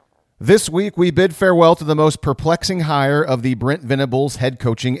This week, we bid farewell to the most perplexing hire of the Brent Venables head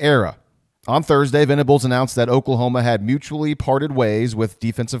coaching era. On Thursday, Venables announced that Oklahoma had mutually parted ways with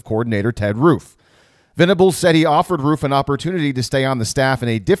defensive coordinator Ted Roof. Venables said he offered Roof an opportunity to stay on the staff in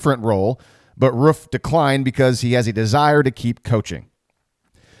a different role, but Roof declined because he has a desire to keep coaching.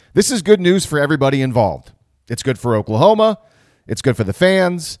 This is good news for everybody involved. It's good for Oklahoma, it's good for the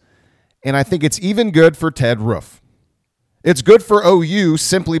fans, and I think it's even good for Ted Roof. It's good for OU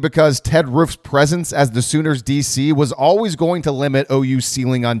simply because Ted Roof's presence as the Sooners DC was always going to limit OU's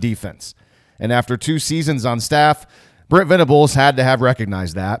ceiling on defense. And after 2 seasons on staff, Brent Venables had to have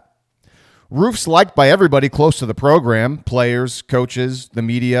recognized that. Roof's liked by everybody close to the program, players, coaches, the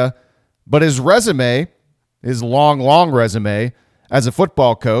media, but his resume, his long resume as a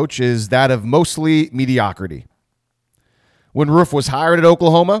football coach is that of mostly mediocrity. When Roof was hired at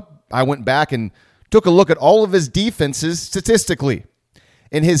Oklahoma, I went back and took a look at all of his defenses statistically.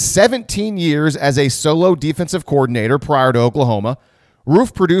 In his 17 years as a solo defensive coordinator prior to Oklahoma,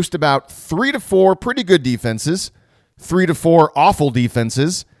 Roof produced about 3 to 4 pretty good defenses, 3 to 4 awful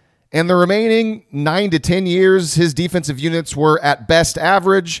defenses, and the remaining 9 to 10 years, his defensive units were at best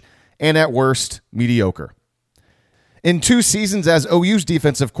average and at worst mediocre. In 2 seasons as OU's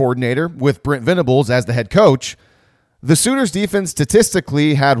defensive coordinator with Brent Venables as the head coach, the Sooners defense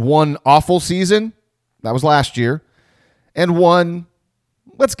statistically had 1 awful season, that was last year, and 1,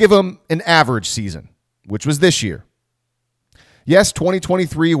 let's give them an average season, which was this year. Yes,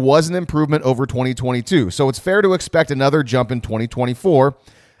 2023 was an improvement over 2022, so it's fair to expect another jump in 2024,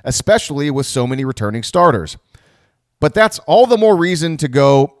 especially with so many returning starters. But that's all the more reason to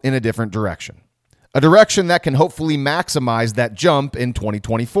go in a different direction. A direction that can hopefully maximize that jump in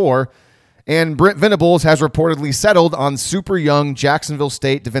 2024, and Brent Venables has reportedly settled on super young Jacksonville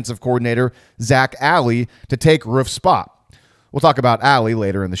State defensive coordinator Zach Alley to take Roof's spot. We'll talk about Alley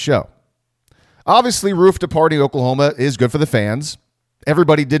later in the show. Obviously, Roof departing Oklahoma is good for the fans.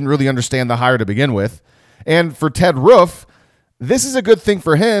 Everybody didn't really understand the hire to begin with. And for Ted Roof, this is a good thing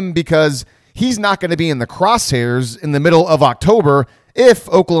for him because he's not going to be in the crosshairs in the middle of October if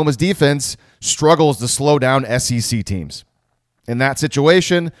Oklahoma's defense struggles to slow down SEC teams. In that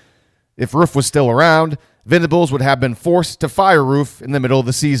situation, if Roof was still around, Venables would have been forced to fire Roof in the middle of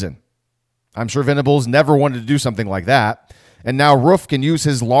the season. I'm sure Venables never wanted to do something like that, and now Roof can use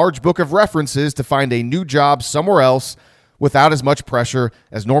his large book of references to find a new job somewhere else without as much pressure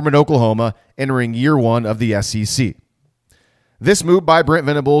as Norman, Oklahoma, entering year 1 of the SEC. This move by Brent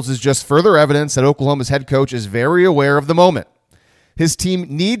Venables is just further evidence that Oklahoma's head coach is very aware of the moment. His team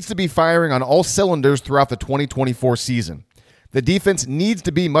needs to be firing on all cylinders throughout the 2024 season. The defense needs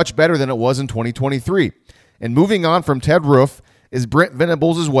to be much better than it was in 2023. And moving on from Ted Roof is Brent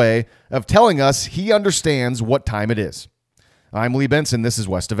Venables' way of telling us he understands what time it is. I'm Lee Benson. This is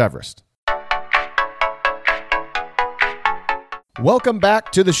West of Everest. Welcome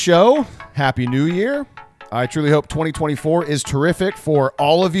back to the show. Happy New Year. I truly hope 2024 is terrific for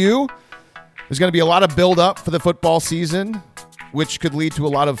all of you. There's going to be a lot of build-up for the football season, which could lead to a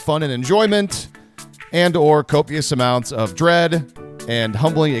lot of fun and enjoyment and or copious amounts of dread and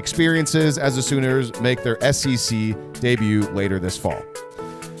humbling experiences as the Sooners make their SEC debut later this fall.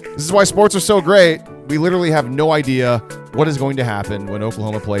 This is why sports are so great. We literally have no idea what is going to happen when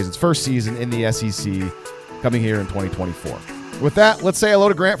Oklahoma plays its first season in the SEC coming here in 2024. With that, let's say hello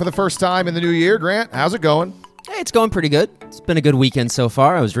to Grant for the first time in the new year. Grant, how's it going? Hey, it's going pretty good. It's been a good weekend so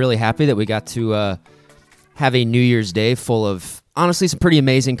far. I was really happy that we got to have a New Year's Day full of, honestly, some pretty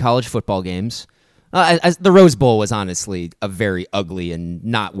amazing college football games. The Rose Bowl was honestly a very ugly and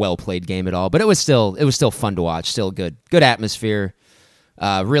not well-played game at all, but it was still fun to watch. Still good atmosphere.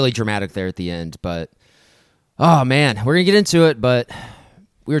 Really dramatic there at the end, but oh man, we're gonna get into it. But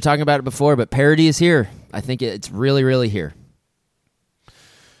we were talking about it before, but parity is here. I think it's really, really here.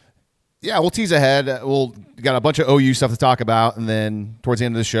 Yeah, we'll tease ahead. We'll got a bunch of OU stuff to talk about, and then towards the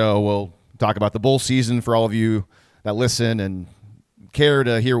end of the show, we'll talk about the bowl season for all of you that listen and care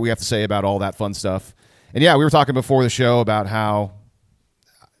to hear what we have to say about all that fun stuff. And yeah, we were talking before the show about how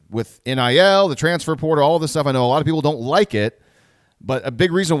with NIL, the transfer portal, all this stuff, I know a lot of people don't like it, but a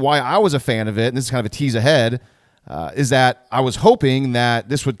big reason why I was a fan of it, and this is kind of a tease ahead, is that I was hoping that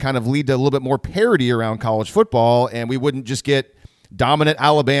this would kind of lead to a little bit more parity around college football, and we wouldn't just get dominant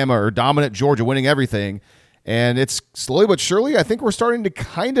Alabama or dominant Georgia winning everything. And it's slowly but surely, I think we're starting to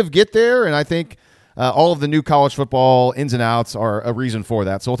kind of get there, and I think all of the new college football ins and outs are a reason for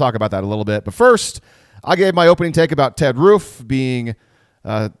that. So we'll talk about that a little bit. But first, I gave my opening take about Ted Roof being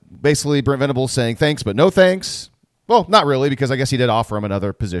basically Brent Venables saying thanks but no thanks. Well, not really, because I guess he did offer him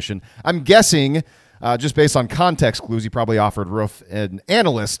another position. I'm guessing just based on context clues, he probably offered Roof an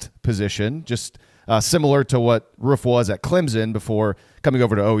analyst position, just similar to what Roof was at Clemson before coming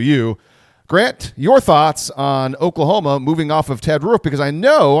over to OU. Grant, your thoughts on Oklahoma moving off of Ted Roof? Because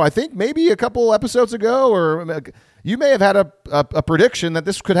I think maybe a couple episodes ago, or you may have had a prediction that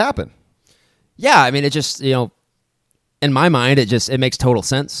this could happen. Yeah, I mean, it just, in my mind, it makes total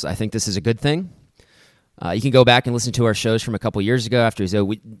sense. I think this is a good thing. You can go back and listen to our shows from a couple years ago after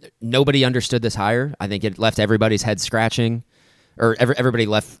nobody understood this hire. I think it left everybody's head scratching, or everybody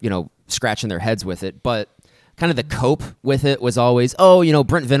left, scratching their heads with it. But kind of the cope with it was always,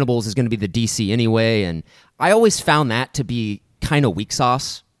 Brent Venables is going to be the DC anyway. And I always found that to be kind of weak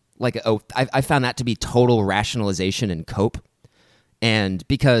sauce. I found that to be total rationalization and cope. And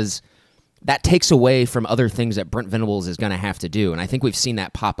because that takes away from other things that Brent Venables is going to have to do. And I think we've seen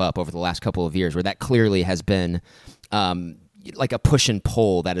that pop up over the last couple of years where that clearly has been like a push and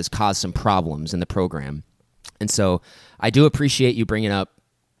pull that has caused some problems in the program. And so I do appreciate you bringing up,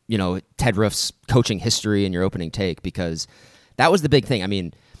 Ted Roof's coaching history in your opening take, because that was the big thing. I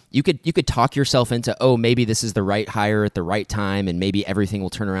mean, you could talk yourself into, maybe this is the right hire at the right time and maybe everything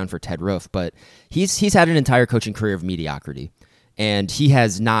will turn around for Ted Roof. But he's had an entire coaching career of mediocrity. And he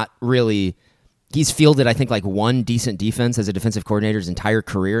has not really – he's fielded, I think, like one decent defense as a defensive coordinator his entire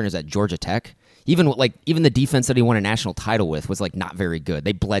career, and is at Georgia Tech. Even the defense that he won a national title with was not very good.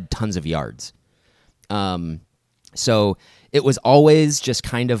 They bled tons of yards. So it was always just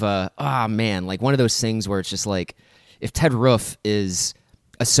kind of one of those things where it's just like, if Ted Roof is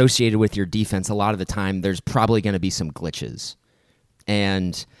associated with your defense, a lot of the time there's probably going to be some glitches.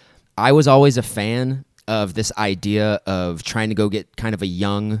 And I was always a fan of this idea of trying to go get kind of a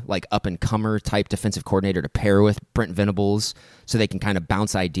young, up-and-comer type defensive coordinator to pair with Brent Venables so they can kind of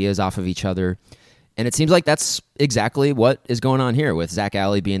bounce ideas off of each other. And it seems like that's exactly what is going on here with Zach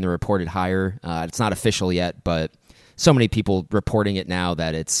Alley being the reported hire. It's not official yet, but so many people reporting it now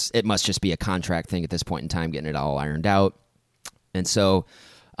that it must just be a contract thing at this point in time, getting it all ironed out. And so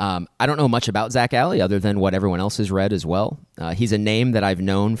I don't know much about Zach Alley other than what everyone else has read as well. He's a name that I've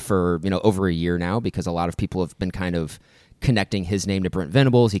known for over a year now, because a lot of people have been kind of connecting his name to Brent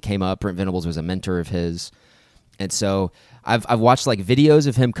Venables. He came up. Brent Venables was a mentor of his. And so I've watched videos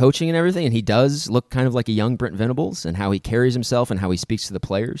of him coaching and everything, and he does look kind of like a young Brent Venables and how he carries himself and how he speaks to the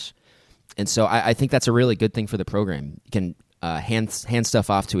players. And so I think that's a really good thing for the program. You can hand stuff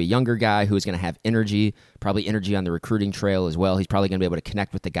off to a younger guy who is going to have energy, probably energy on the recruiting trail as well. He's probably going to be able to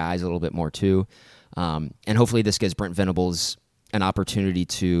connect with the guys a little bit more too. And hopefully this gives Brent Venables an opportunity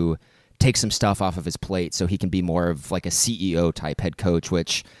to take some stuff off of his plate so he can be more of a CEO type head coach,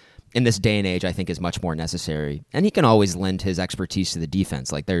 which in this day and age I think is much more necessary. And he can always lend his expertise to the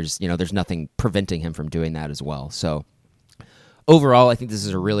defense. There's nothing preventing him from doing that as well. So overall, I think this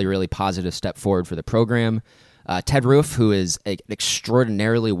is a really, really positive step forward for the program. Ted Roof, who is an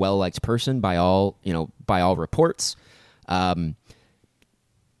extraordinarily well-liked person by all reports,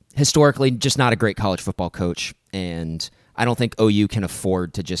 historically just not a great college football coach, and I don't think OU can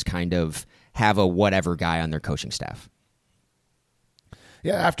afford to just kind of have a whatever guy on their coaching staff.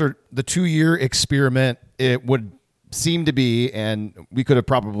 Yeah, after the 2-year experiment, it would seem to be, and we could have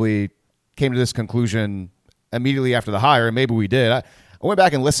probably came to this conclusion immediately after the hire, and maybe we did. I went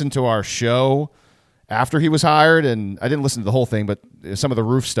back and listened to our show after he was hired, and I didn't listen to the whole thing, but some of the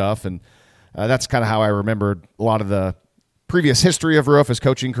Roof stuff, and that's kind of how I remembered a lot of the previous history of Roof, his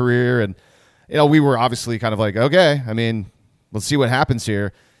coaching career, and we were obviously kind of like, okay, I mean, let's see what happens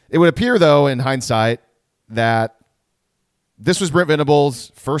here. It would appear, though, in hindsight, that this was Brent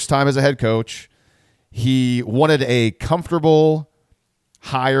Venables' first time as a head coach. He wanted a comfortable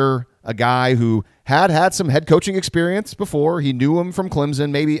hire, a guy who had some head coaching experience before. He knew him from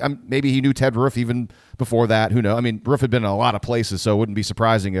Clemson. Maybe he knew Ted Roof even before that. Who knows? I mean, Roof had been in a lot of places, so it wouldn't be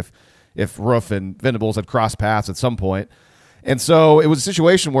surprising if Roof and Venables had crossed paths at some point. And so it was a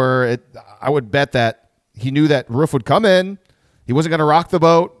situation where I would bet that he knew that Roof would come in. He wasn't going to rock the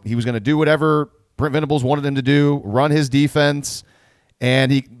boat. He was going to do whatever Brent Venables wanted him to do, run his defense,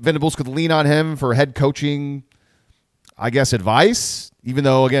 and Venables could lean on him for head coaching, I guess, advice. Even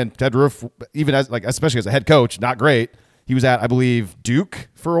though, again, Ted Roof, even especially as a head coach, not great. He was at, I believe, Duke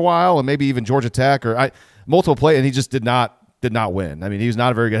for a while, and maybe even Georgia Tech or multiple play, and he just did not win. I mean, he was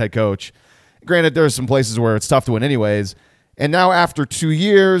not a very good head coach. Granted, there's some places where it's tough to win anyways. And now after 2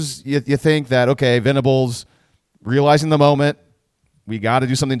 years, you think that, okay, Venables realizing the moment, we got to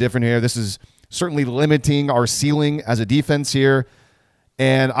do something different here. This is certainly limiting our ceiling as a defense here.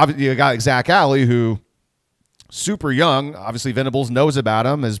 And obviously, you got like Zach Alley, who super young. Obviously, Venables knows about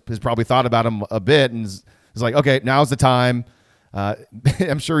him, has probably thought about him a bit, and is like, okay, now's the time.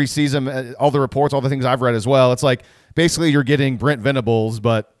 I'm sure he sees him, all the reports, all the things I've read as well. It's like basically you're getting Brent Venables,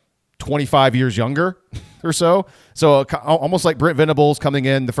 but 25 years younger or so. So almost like Brent Venables coming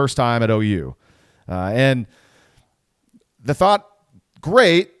in the first time at OU. And the thought,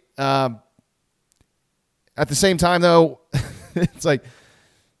 great. At the same time, though, it's like,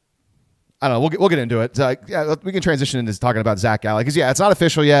 I don't know. We'll get into it. We can transition into talking about Zach Alley because, it's not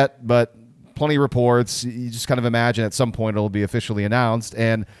official yet, but plenty of reports. You just kind of imagine at some point it'll be officially announced.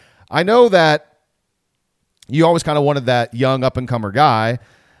 And I know that you always kind of wanted that young up-and-comer guy.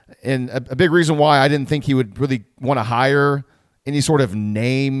 And a big reason why I didn't think he would really want to hire any sort of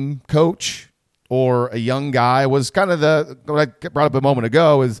name coach or a young guy was kind of what I brought up a moment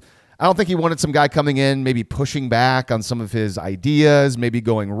ago is I don't think he wanted some guy coming in, maybe pushing back on some of his ideas, maybe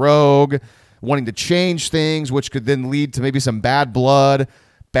going rogue, wanting to change things, which could then lead to maybe some bad blood,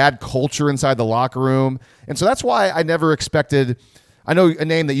 bad culture inside the locker room. And so that's why I never expected, I know a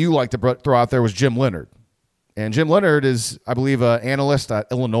name that you like to throw out there was Jim Leonhard. And Jim Leonhard is, I believe, an analyst at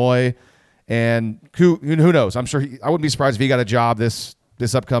Illinois. And who knows? I'm sure I wouldn't be surprised if he got a job this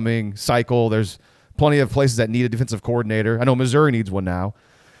upcoming cycle. There's plenty of places that need a defensive coordinator. I know Missouri needs one now.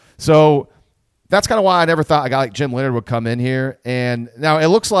 So that's kind of why I never thought a guy like Jim Leonhard would come in here. And now it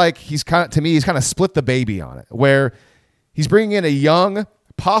looks like he's kind of split the baby on it, where he's bringing in a young,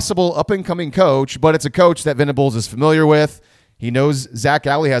 possible up-and-coming coach, but it's a coach that Venables is familiar with. He knows Zach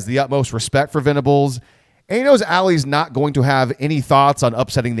Alley has the utmost respect for Venables, and he knows Alley's not going to have any thoughts on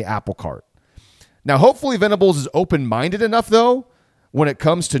upsetting the apple cart. Now, hopefully Venables is open-minded enough, though, when it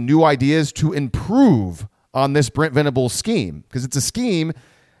comes to new ideas to improve on this Brent Venables scheme, because it's a scheme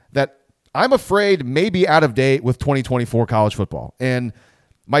that I'm afraid may be out of date with 2024 college football. And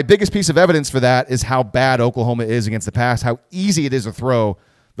my biggest piece of evidence for that is how bad Oklahoma is against the pass, how easy it is to throw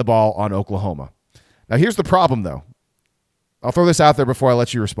the ball on Oklahoma. Now, here's the problem, though. I'll throw this out there before I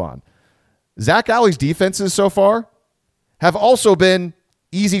let you respond. Zach Alley's defenses so far have also been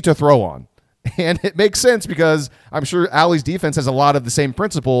easy to throw on. And it makes sense because I'm sure Alley's defense has a lot of the same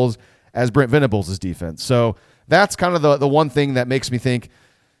principles as Brent Venables' defense. So that's kind of the one thing that makes me think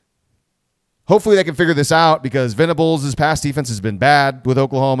hopefully they can figure this out, because Venables' pass defense has been bad with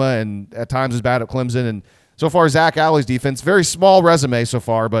Oklahoma and at times is bad at Clemson. And so far, Zach Alley's defense, very small resume so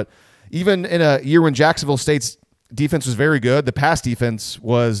far, but even in a year when Jacksonville State's defense was very good, the pass defense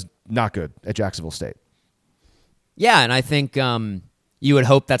was not good at Jacksonville State. Yeah, and I think you would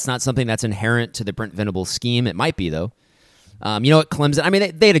hope that's not something that's inherent to the Brent Venables scheme. It might be, though. At Clemson, I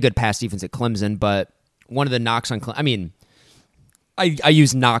mean, they had a good pass defense at Clemson, but one of the knocks on Clemson, I mean, I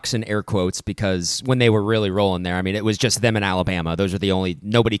use knocks in air quotes because when they were really rolling there, I mean, it was just them and Alabama. Those are the only,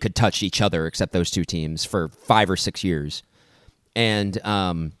 nobody could touch each other except those two teams for 5 or 6 years. And,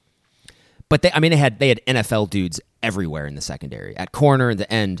 but they had NFL dudes everywhere in the secondary, at corner, and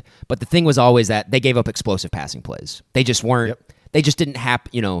the end. But the thing was always that they gave up explosive passing plays. They just weren't, they just didn't have,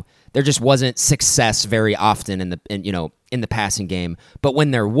 there just wasn't success very often in the passing game. But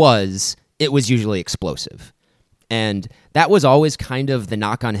when there was, it was usually explosive. And that was always kind of the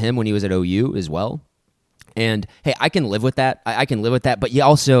knock on him when he was at OU as well. And hey, I can live with that. I can live with that. But you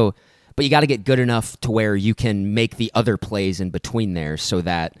got to get good enough to where you can make the other plays in between there, so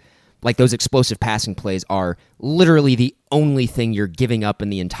that like those explosive passing plays are literally the only thing you're giving up in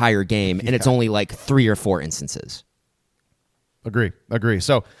the entire game, and it's only like 3 or 4 instances. Agree.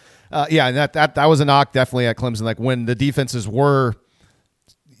 So, and that was a knock definitely at Clemson. Like when the defenses were,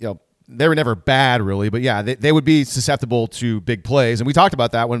 they were never bad really, but yeah, they would be susceptible to big plays. And we talked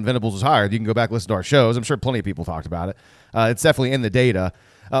about that when Venables was hired. You can go back and listen to our shows. I'm sure plenty of people talked about it. It's definitely in the data.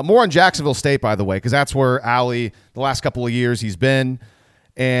 More on Jacksonville State, by the way, because that's where Alley, the last couple of years he's been.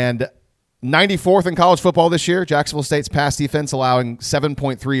 And 94th in college football this year, Jacksonville State's pass defense allowing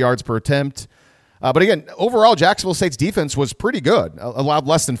 7.3 yards per attempt. But again, overall, Jacksonville State's defense was pretty good, allowed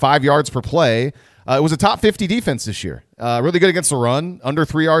less than 5 yards per play. It was a top 50 defense this year. Really good against the run, under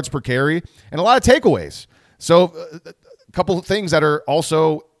 3 yards per carry, and a lot of takeaways. So a couple of things that are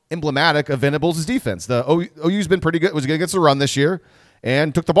also emblematic of Venables' defense. The OU's been pretty good, was good against the run this year,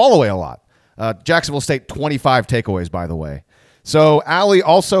 and took the ball away a lot. Jacksonville State, 25 takeaways, by the way. So Alley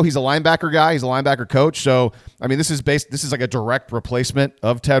also, he's a linebacker guy. He's a linebacker coach. So, I mean, this is like a direct replacement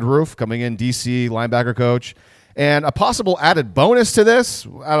of Ted Roof coming in, DC linebacker coach. And a possible added bonus to this,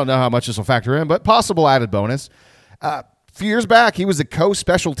 I don't know how much this will factor in, but possible added bonus. A few years back, he was the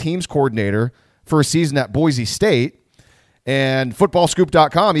co-special teams coordinator for a season at Boise State. And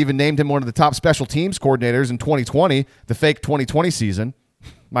FootballScoop.com even named him one of the top special teams coordinators in 2020, the fake 2020 season,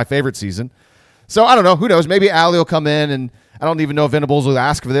 my favorite season. So I don't know. Who knows? Maybe Alley will come in, and I don't even know if Venables will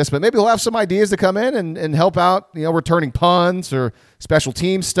ask for this, but maybe he'll have some ideas to come in and help out, returning punts or special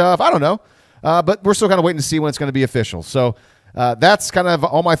team stuff. I don't know. But we're still kind of waiting to see when it's going to be official. So that's kind of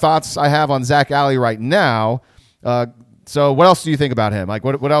all my thoughts I have on Zach Alley right now. So what else do you think about him? Like,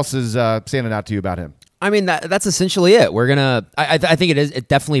 what else is standing out to you about him? I mean, that's essentially it. We're gonna. I think it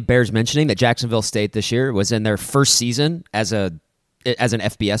definitely bears mentioning that Jacksonville State this year was in their first season as an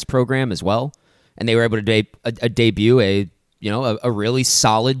FBS program as well, and they were able to debut a really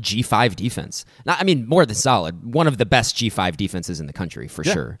solid G5 defense. More than solid, one of the best G5 defenses in the country for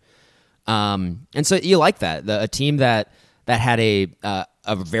sure. And so you like that a team that had a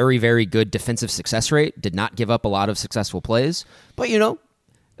very, very good defensive success rate, did not give up a lot of successful plays, but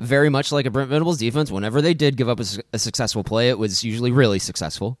very much like a Brent Venables defense, whenever they did give up a successful play, it was usually really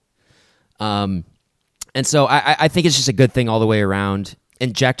successful. And so I think it's just a good thing all the way around.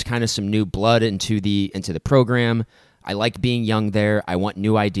 Inject kind of some new blood into the program. I like being young there. I want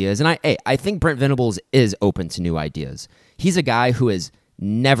new ideas. And I think Brent Venables is open to new ideas. He's a guy who has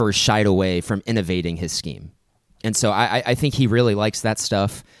never shied away from innovating his scheme. And so I think he really likes that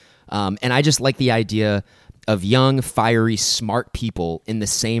stuff. And I just like the idea of young, fiery, smart people in the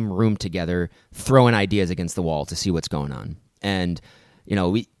same room together throwing ideas against the wall to see what's going on. And,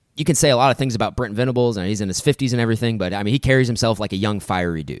 you can say a lot of things about Brent Venables, and he's in his 50s and everything, but he carries himself like a young,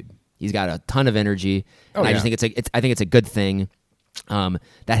 fiery dude. He's got a ton of energy. And I just think it's a good thing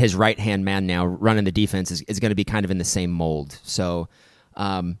that his right-hand man now running the defense is going to be kind of in the same mold. So,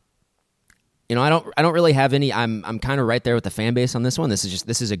 I don't really have any. I'm kind of right there with the fan base on this one. This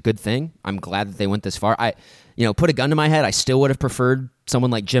is a good thing. I'm glad that they went this far. Put a gun to my head, I still would have preferred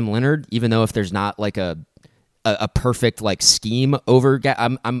someone like Jim Leonhard, even though if there's not like a perfect like scheme over.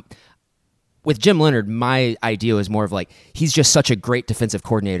 I'm with Jim Leonhard. My idea is more of like he's just such a great defensive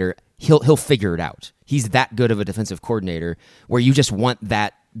coordinator. He'll figure it out. He's that good of a defensive coordinator where you just want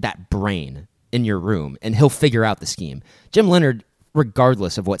that brain in your room, and he'll figure out the scheme. Jim Leonhard,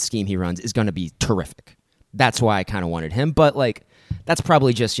 regardless of what scheme he runs, is going to be terrific. That's why I kind of wanted him. But like, that's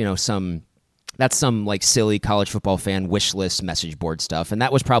probably just, some like silly college football fan wish list message board stuff. And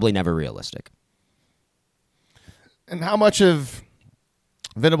that was probably never realistic. And how much of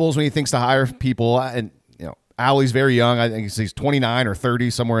Venables, when he thinks to hire people, and, Alley's very young. I think he's 29 or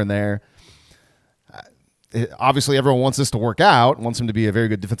 30, somewhere in there. Obviously, everyone wants this to work out, wants him to be a very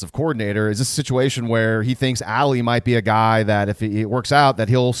good defensive coordinator. Is this a situation where he thinks Alley might be a guy that if it works out, that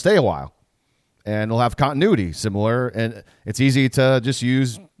he'll stay a while and he'll have continuity similar? And it's easy to just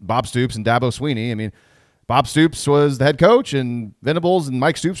use Bob Stoops and Dabo Swinney. Bob Stoops was the head coach, and Venables and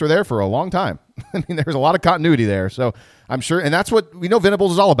Mike Stoops were there for a long time. There's a lot of continuity there. So I'm sure, and that's what we know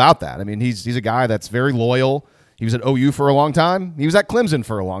Venables is all about that. He's a guy that's very loyal. He was at OU for a long time. He was at Clemson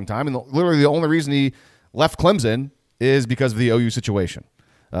for a long time. And literally the only reason he left Clemson is because of the OU situation.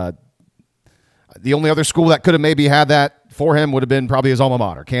 The only other school that could have maybe had that for him would have been probably his alma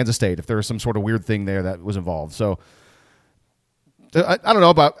mater, Kansas State, if there was some sort of weird thing there that was involved. So I don't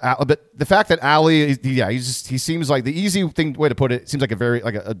know about, but the fact that Alley, he seems like the easy way to put it. Seems like a very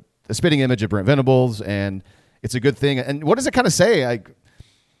like a spitting image of Brent Venables, and it's a good thing. And what does it kind of say? Like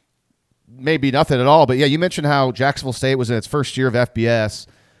maybe nothing at all, but yeah, you mentioned how Jacksonville State was in its first year of FBS.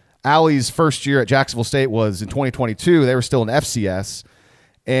 Alley's first year at Jacksonville State was in 2022. They were still in FCS,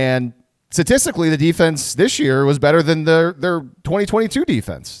 and statistically, the defense this year was better than their 2022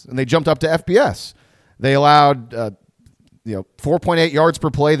 defense, and they jumped up to FBS. They allowed 4.8 yards per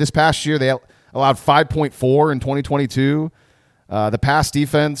play this past year. They allowed 5.4 in 2022. The pass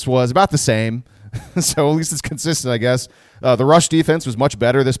defense was about the same, so at least it's consistent, I guess. The rush defense was much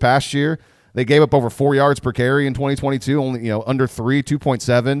better this past year. They gave up over 4 yards per carry in 2022, only under 3,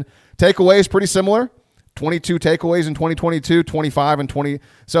 2.7. Takeaways pretty similar. 22 takeaways in 2022, 25 and 20.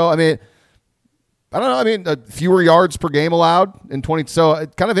 So I don't know. Fewer yards per game allowed in 20. So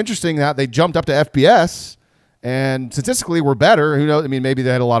it's kind of interesting that they jumped up to FBS and statistically were better. Who knows? Maybe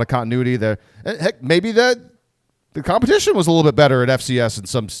they had a lot of continuity there. Heck, maybe the competition was a little bit better at FCS in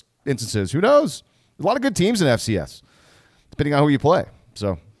some instances. Who knows? There's a lot of good teams in FCS, depending on who you play.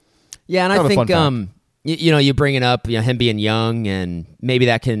 So. Yeah, and I think you bring it up, him being young, and maybe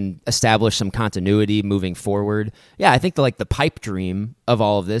that can establish some continuity moving forward. Yeah, I think the pipe dream of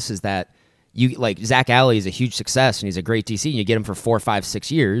all of this is that Zach Alley is a huge success and he's a great DC, and you get him for 4, 5,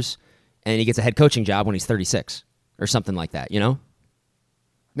 6 years, and he gets a head coaching job when he's 36 or something like that. Yeah,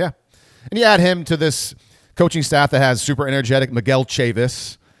 and you add him to this coaching staff that has super energetic Miguel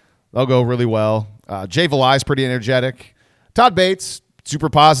Chavis. They'll go really well. Jay Valai is pretty energetic. Todd Bates. Super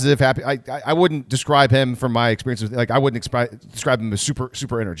positive, happy. I wouldn't describe him from my experience. I wouldn't describe him as super,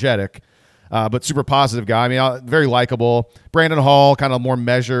 super energetic. but super positive guy. I mean, very likable. Brandon Hall, kind of more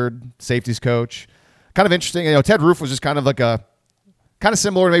measured safeties coach. Kind of interesting. Ted Roof was just kind of like kind of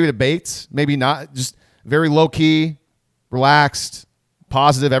similar maybe to Bates, maybe not, just very low key, relaxed,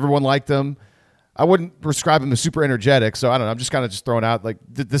 positive. Everyone liked him. I wouldn't prescribe him as super energetic, so I don't know. I'm just kind of throwing out like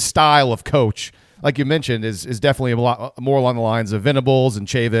the style of coach, like you mentioned, is definitely a lot more along the lines of Venables and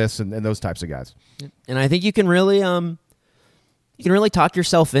Chavis and those types of guys. And I think you can really talk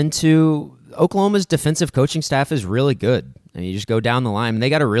yourself into Oklahoma's defensive coaching staff is really good. And you just go down the line, and they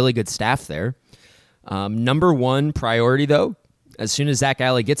got a really good staff there. Number one priority, though, as soon as Zach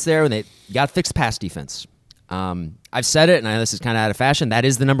Alley gets there, they got to fix pass defense. I've said it, and I know this is kind of out of fashion. That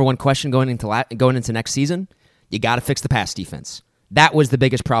is the number one question going into next season. You got to fix the pass defense. That was the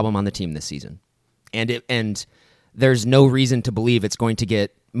biggest problem on the team this season, and there's no reason to believe it's going to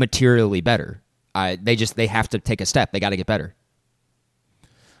get materially better. They have to take a step. They got to get better.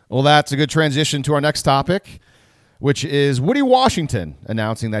 Well, that's a good transition to our next topic, which is Woody Washington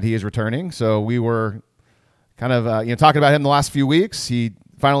announcing that he is returning. So we were kind of talking about him the last few weeks. He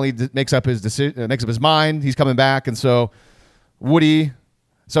finally makes up his mind. He's coming back, and so Woody.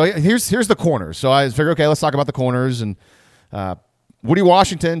 So here's the corners. So I figured, okay, let's talk about the corners. And Woody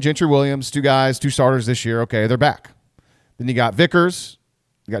Washington, Gentry Williams, two starters this year. Okay, they're back. Then you got Vickers,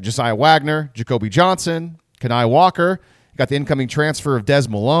 you got Josiah Wagner, Jacoby Johnson, Kenai Walker. You got the incoming transfer of Des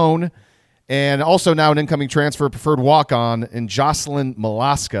Malone, and also now an incoming transfer, preferred walk-on, in Jocelyn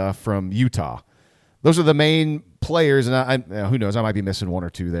Malaska from Utah. Those are the main players, and who knows, I might be missing one or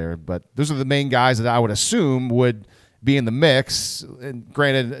two there, but those are the main guys that I would assume would be in the mix. And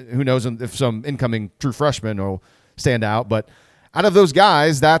granted, who knows if some incoming true freshmen will stand out, but out of those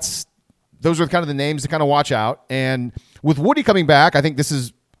guys, those are kind of the names to kind of watch out. And with Woody coming back, I think this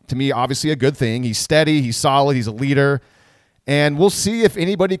is, to me, obviously a good thing. He's steady, he's solid, he's a leader. And we'll see if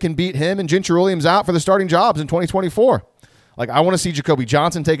anybody can beat him and Gentry Williams out for the starting jobs in 2024. Like, I want to see Jacoby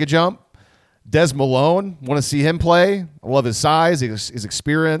Johnson take a jump. Des Malone, want to see him play. I love his size, his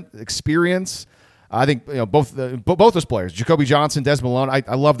experience. I think both those players, Jacoby Johnson, Des Malone,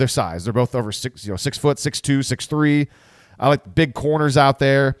 I love their size. They're both over 6 foot, 6'2", 6'3". I like big corners out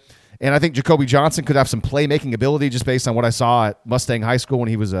there. And I think Jacoby Johnson could have some playmaking ability just based on what I saw at Mustang High School when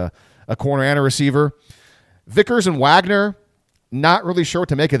he was a corner and a receiver. Vickers and Wagner, not really sure what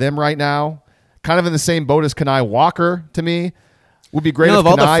to make of them right now. Kind of in the same boat as Kenai Walker to me. Would be great if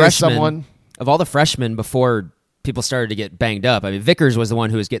Kenai is someone. Of all the freshmen before people started to get banged up, I mean, Vickers was the one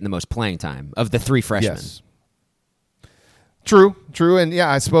who was getting the most playing time of the three freshmen. Yes. True. And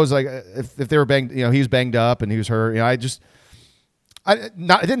yeah, I suppose like if they were banged, he was banged up and he was hurt. I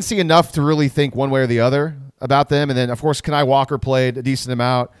didn't see enough to really think one way or the other about them. And then of course, Kenai Walker played a decent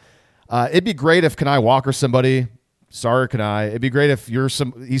amount. It'd be great if Kenai Walker's somebody. Sorry, Kenai. It'd be great if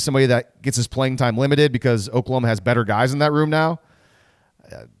he's somebody that gets his playing time limited because Oklahoma has better guys in that room now.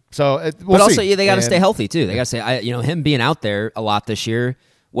 But also, they got to stay healthy too. They got to stay. Him being out there a lot this year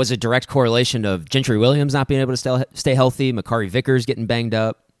was a direct correlation of Gentry Williams not being able to stay healthy, Makari Vickers getting banged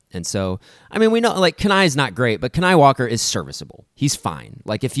up, and so we know like Kenai is not great, but Kenai Walker is serviceable. He's fine.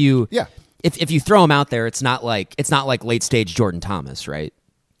 Like if you throw him out there, it's not like late stage Jordan Thomas, right?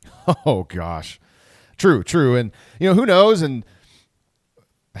 Oh gosh. True. And, who knows? And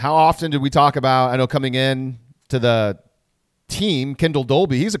how often did we talk about, I know coming in to the team, Kendall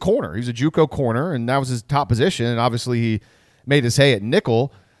Dolby, he's a corner. He's a JUCO corner, and that was his top position. And obviously he made his hay at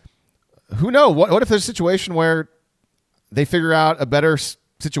nickel. Who knows? What if there's a situation where they figure out a better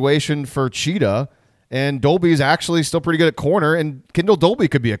situation for Cheetah and Dolby is actually still pretty good at corner, and Kendall Dolby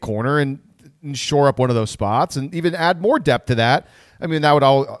could be a corner and shore up one of those spots and even add more depth to that. I mean, that would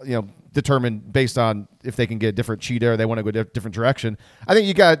all, determine based on if they can get a different Cheetah or they want to go a different direction. I think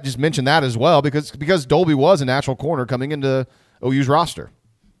you got to just mention that as well because Dolby was a natural corner coming into OU's roster.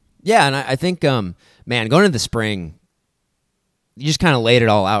 Yeah, and I think, going into the spring, you just kind of laid it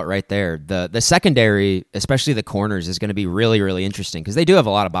all out right there. The secondary, especially the corners, is going to be really, really interesting because they do have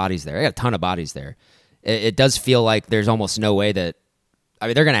a lot of bodies there. They got a ton of bodies there. It does feel like there's almost no way that –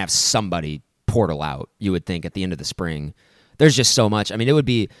 they're going to have somebody portal out, you would think, at the end of the spring. There's just so much. I think it'd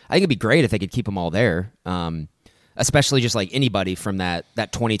be great if they could keep them all there, especially just like anybody from that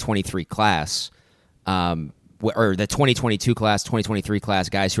 2023 class or the 2022 class, 2023 class,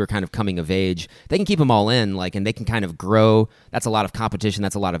 guys who are kind of coming of age. They can keep them all in, and they can kind of grow. That's a lot of competition.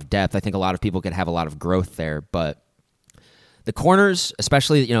 That's a lot of depth. I think a lot of people could have a lot of growth there, but the corners,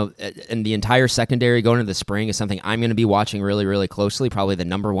 especially, and the entire secondary going into the spring is something I'm going to be watching really, really closely. Probably the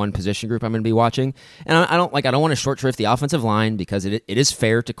number one position group I'm going to be watching. And I don't want to short shrift the offensive line because it is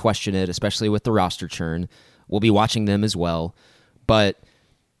fair to question it, especially with the roster churn. We'll be watching them as well. But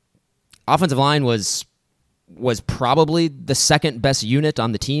Offensive line was probably the second best unit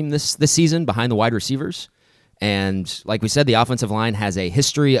on the team this season behind the wide receivers. And like we said, the offensive line has a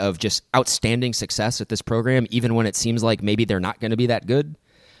history of just outstanding success at this program, even when it seems like maybe they're not going to be that good.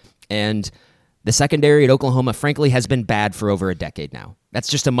 And the secondary at Oklahoma, frankly, has been bad for over a decade now. That's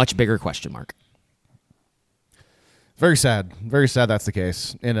just a much bigger question mark. Very sad. Very sad that's the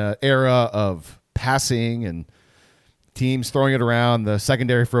case. In an era of passing and teams throwing it around, the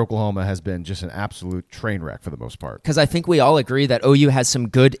secondary for Oklahoma has been just an absolute train wreck for the most part. Because I think we all agree that OU has some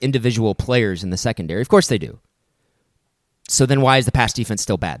good individual players in the secondary. Of course they do. So then why is the pass defense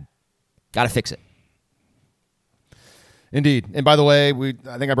still bad? Got to fix it. Indeed. And by the way,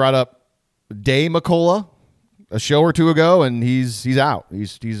 I think I brought up Day McCullough a show or two ago, and he's out.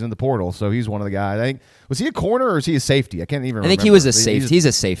 He's in the portal, so he's one of the guys. I think, was he a corner or is he a safety? I can't even remember. I think he was a safety. He's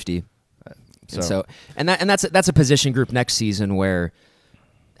a safety. And that's a position group next season where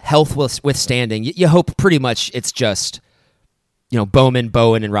health withstanding, you hope pretty much it's just, Bowman,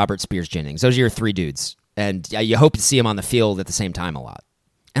 Bowen, and Robert Spears Jennings. Those are your three dudes. And you hope to see him on the field at the same time a lot.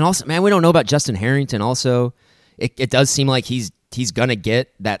 And also, man, we don't know about Justin Harrington. Also, it does seem like he's going to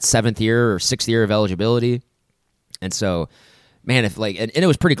get that 7th year or 6th year of eligibility. And so, man, and it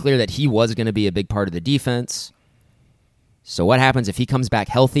was pretty clear that he was going to be a big part of the defense. So what happens if he comes back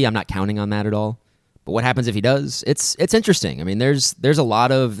healthy? I'm not counting on that at all. But what happens if he does? It's interesting. I mean, there's a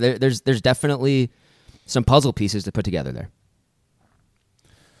lot of there's definitely some puzzle pieces to put together there.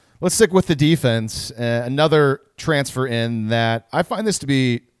 Let's stick with the defense. Another transfer in that I find this to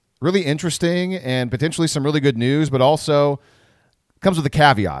be really interesting and potentially some really good news, but also comes with a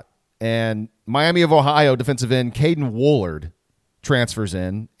caveat. And Miami of Ohio defensive end Caden Woolard transfers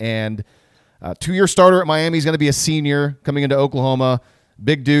in, and 2-year starter at Miami. He's going to be a senior coming into Oklahoma.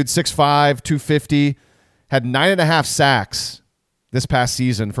 Big dude, 6'5", 250. Had 9.5 sacks this past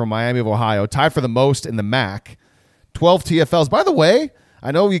season from Miami of Ohio. Tied for the most in the MAC. 12 TFLs. By the way,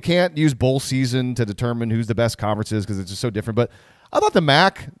 I know you can't use bowl season to determine who's the best conferences because it's just so different, but I thought the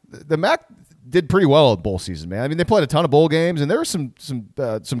MAC did pretty well at bowl season, man. I mean, they played a ton of bowl games, and there were some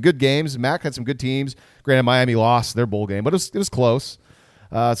good games. MAC had some good teams. Granted, Miami lost their bowl game, but it was close.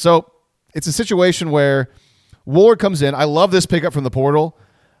 So it's a situation where Woolard comes in. I love this pickup from the portal.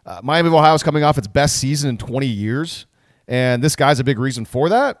 Miami of Ohio is coming off its best season in 20 years, and this guy's a big reason for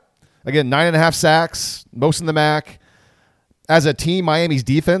that. Again, 9.5 sacks, most in the MAC. As a team, Miami's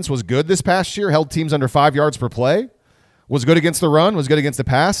defense was good this past year, held teams under 5 yards per play, was good against the run, was good against the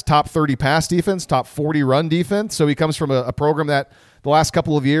pass, top 30 pass defense, top 40 run defense. So he comes from a program that the last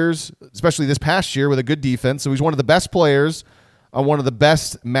couple of years, especially this past year, with a good defense. So he's one of the best players on one of the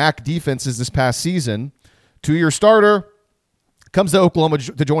best MAC defenses this past season. 2-year starter, comes to Oklahoma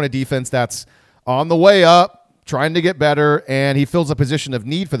to join a defense that's on the way up, trying to get better, and he fills a position of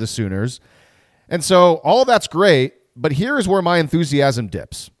need for the Sooners. And so all that's great, but here is where my enthusiasm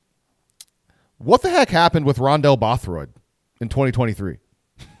dips. What the heck happened with Rondell Bothroyd in 2023?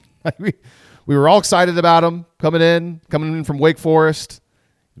 we were all excited about him coming in from Wake Forest,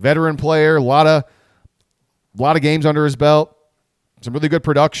 veteran player, a lot of games under his belt, some really good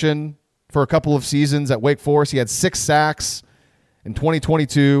production for a couple of seasons at Wake Forest. He had 6 sacks in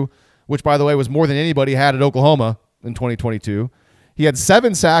 2022, which, by the way, was more than anybody had at Oklahoma in 2022. He had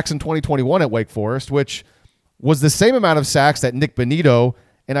 7 sacks in 2021 at Wake Forest, which was the same amount of sacks that Nick Benito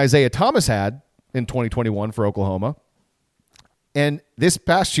and Isaiah Thomas had in 2021 for Oklahoma. And this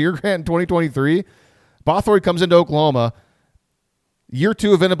past year, in 2023, Bothroyd comes into Oklahoma. Year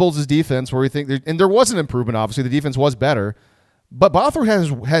 2 of Venables' defense, where we think, and there was an improvement, obviously. The defense was better. But Bothroyd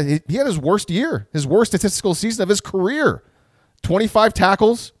had his worst year, his worst statistical season of his career. 25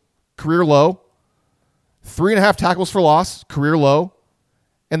 tackles, career low. 3.5 tackles for loss, career low.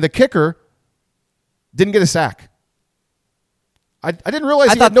 And the kicker didn't get a sack. I didn't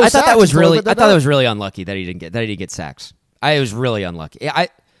realize he had no sacks. I thought that was really unlucky that he didn't get sacks. I was really unlucky. I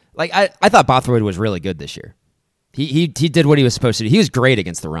thought Bothroyd was really good this year. He did what he was supposed to do. He was great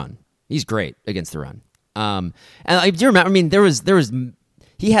against the run. He's great against the run. And I do remember. I mean, there was.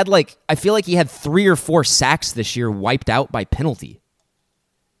 He had I feel like he had 3 or 4 sacks this year wiped out by penalty.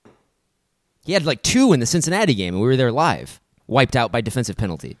 He had 2 in the Cincinnati game, and we were there live, wiped out by defensive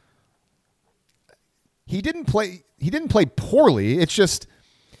penalty. He didn't play poorly. It's just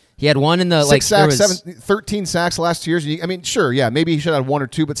he had 1 in the 6 sacks, 13 sacks last 2 years. I mean, sure, yeah, maybe he should have had 1 or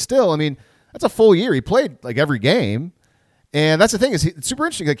 2, but still, I mean, that's a full year. He played every game, and that's the thing is it's super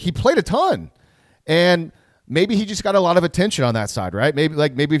interesting. He played a ton, and maybe he just got a lot of attention on that side, right?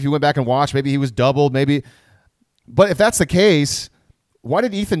 Maybe if you went back and watched, maybe he was doubled, maybe. But if that's the case, why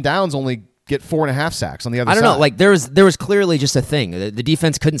did Ethan Downs only get 4.5 sacks on the other I don't side. know. Like there was clearly just a thing. The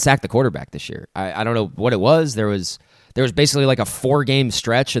defense couldn't sack the quarterback this year. I don't know what it was. There was basically like a 4-game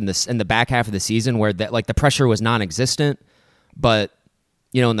stretch in the back half of the season where the pressure was non-existent. But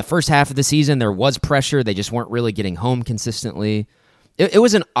in the first half of the season there was pressure. They just weren't really getting home consistently. It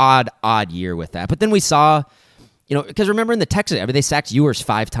was an odd year with that. But then we saw, because remember in the Texans, they sacked Ewers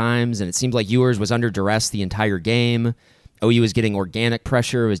 5 times, and it seemed like Ewers was under duress the entire game. OU was getting organic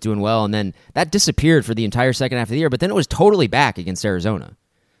pressure, was doing well, and then that disappeared for the entire second half of the year. But then it was totally back against Arizona,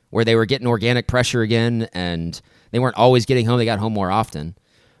 where they were getting organic pressure again, and they weren't always getting home. They got home more often.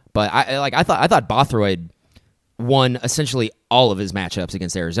 But I thought Bothroyd won essentially all of his matchups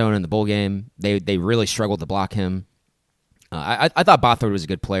against Arizona in the bowl game. They really struggled to block him. I thought Bothroyd was a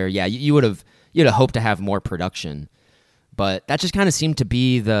good player. Yeah, you'd have hoped to have more production. But that just kind of seemed to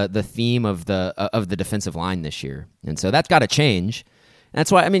be the theme of the defensive line this year, and so that's got to change. And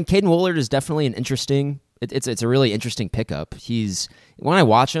that's why Caden Woolard is definitely an interesting. It's a really interesting pickup. When I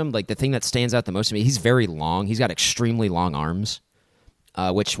watch him, like the thing that stands out the most to me, he's very long. He's got extremely long arms,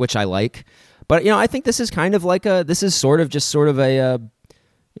 which I like. But I think this is kind of like a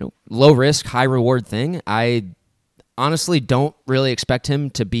low risk, high reward thing. I honestly don't really expect him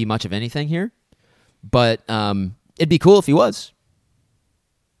to be much of anything here, but it'd be cool if he was.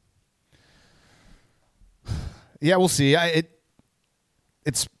 Yeah, we'll see.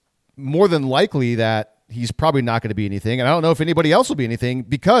 It's more than likely that he's probably not going to be anything, and I don't know if anybody else will be anything,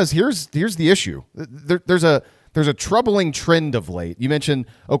 because here's the issue. There's a troubling trend of late. You mentioned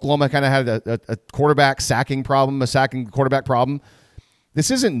Oklahoma kind of had a quarterback sacking problem, a sacking quarterback problem.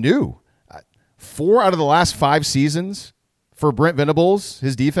 This isn't new. 4 out of the last 5 seasons for Brent Venables,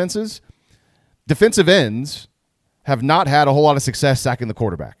 his defenses, defensive ends have not had a whole lot of success sacking the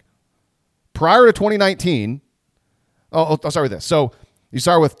quarterback. Prior to 2019, I'll start with this. So you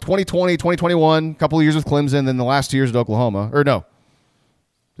start with 2020, 2021, a couple of years with Clemson, then the last 2 years at Oklahoma. Or no,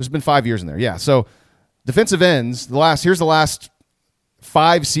 there's been 5 years in there. Yeah, so defensive ends, here's the last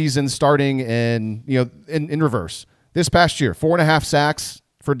 5 seasons starting in reverse. This past year, 4.5 sacks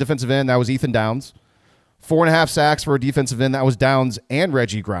for a defensive end, that was Ethan Downs. 4.5 sacks for a defensive end, that was Downs and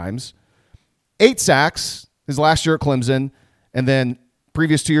Reggie Grimes. 8 sacks his last year at Clemson, and then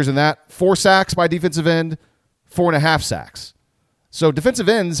previous 2 years in that, 4 sacks by defensive end, 4.5 sacks. So defensive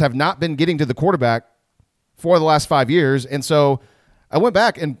ends have not been getting to the quarterback for the last 5 years, and so I went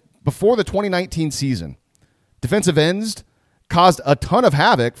back, and before the 2019 season, defensive ends caused a ton of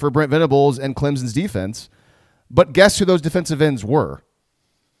havoc for Brent Venables and Clemson's defense, but guess who those defensive ends were?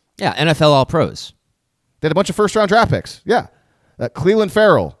 Yeah, NFL All-Pros. They had a bunch of first-round draft picks. Yeah. Cleveland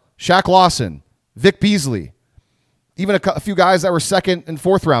Farrell, Shaq Lawson, Vic Beasley, even a few guys that were 2nd and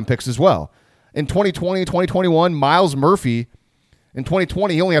 4th round picks as well. In 2020, 2021, Miles Murphy, in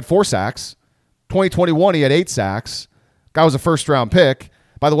 2020, he only had 4 sacks. 2021, he had 8 sacks. Guy was a first-round pick.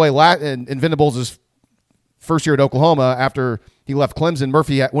 By the way, in Venables' first year at Oklahoma, after he left Clemson,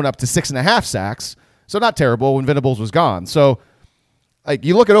 Murphy went up to 6.5 sacks. So not terrible when Venables was gone. So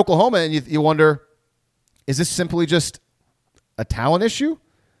you look at Oklahoma and you wonder, is this simply just a talent issue?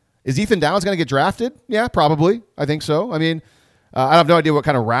 Is Ethan Downs going to get drafted? Yeah, probably. I think so. I have no idea what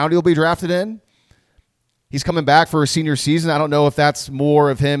kind of round he'll be drafted in. He's coming back for a senior season. I don't know if that's more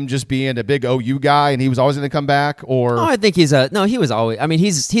of him just being a big OU guy and he was always going to come back, or... No, I think he was always...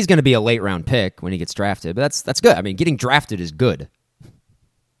 he's going to be a late round pick when he gets drafted, but that's good. Getting drafted is good.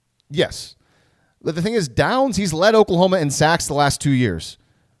 Yes. But the thing is, Downs, he's led Oklahoma in sacks the last 2 years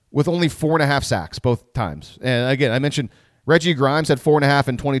with only 4.5 sacks both times. And again, I mentioned Reggie Grimes had 4.5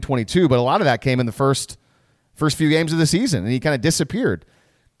 in 2022, but a lot of that came in the first few games of the season, and he kind of disappeared.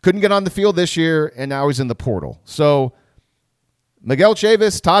 Couldn't get on the field this year, and now he's in the portal. So Miguel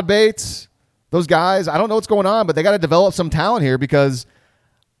Chavis, Todd Bates, those guys, I don't know what's going on, but they got to develop some talent here, because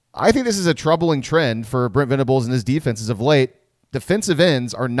I think this is a troubling trend for Brent Venables and his defenses of late. Defensive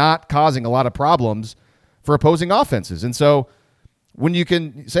ends are not causing a lot of problems for opposing offenses. And so when you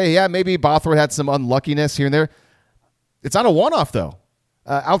can say, yeah, maybe Bothroyd had some unluckiness here and there, it's not a one-off, though.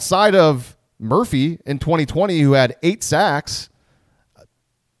 Outside of Murphy in 2020, who had 8 sacks,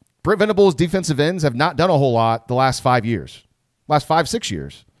 Brent Venables' defensive ends have not done a whole lot the last 5 years, last 5-6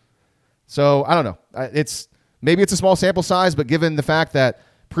 years. So I don't know. Maybe it's a small sample size, but given the fact that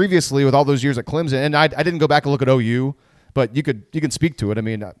previously with all those years at Clemson, and I didn't go back and look at OU, but you can speak to it.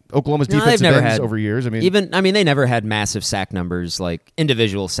 Oklahoma's defensive ends over years. They never had massive sack numbers, like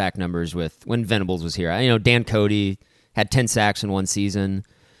individual sack numbers when Venables was here. Dan Cody had 10 sacks in one season.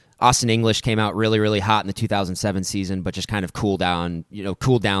 Austin English came out really, really hot in the 2007 season, but just kind of cooled down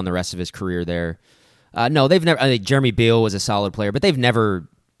the rest of his career there. No, they've never. Jeremy Beal was a solid player, but they've never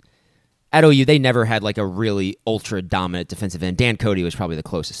at OU, they never had like a really ultra dominant defensive end. Dan Cody was probably the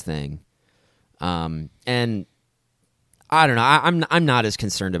closest thing. And I don't know. I'm not as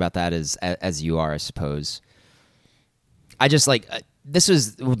concerned about that as you are, I suppose. I just like this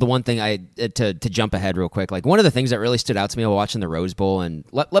was the one thing to jump ahead real quick. Like one of the things that really stood out to me while watching the Rose Bowl, and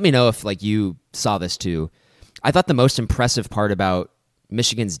let me know if like you saw this too. I thought the most impressive part about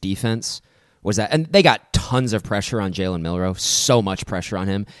Michigan's defense was that, and they got tons of pressure on Jalen Milroe, so much pressure on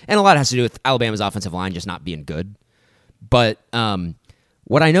him, and a lot has to do with Alabama's offensive line just not being good. But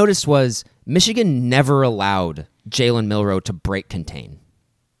what I noticed was Michigan never allowed Jalen Milroe to break contain.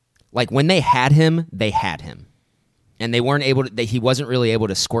 Like when they had him, and they weren't able to. He wasn't really able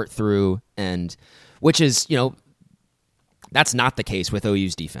to squirt through, and which is that's not the case with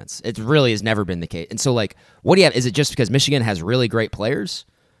OU's defense. It really has never been the case. And so, like, what do you have? Is it just because Michigan has really great players?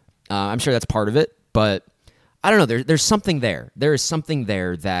 I'm sure that's part of it, but I don't know. There's something there. There is something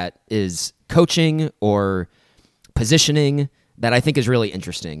there that is coaching or positioning that I think is really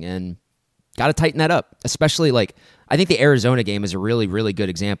interesting, and got to tighten that up. Especially like I think the Arizona game is a really, really good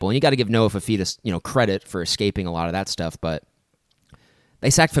example, and you got to give Noah Fafita credit for escaping a lot of that stuff. But they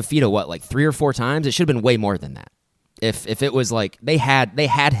sacked Fafita like 3 or 4 times. It should have been way more than that. If it was like they had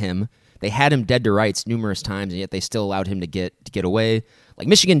him dead to rights numerous times, and yet they still allowed him to get away. Like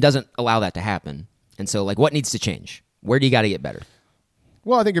Michigan doesn't allow that to happen, and so like what needs to change? Where do you got to get better?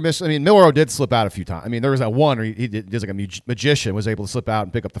 Well, I think you're missing. I mean, Milroe did slip out a few times. I mean, there was that one where he did like a magician, was able to slip out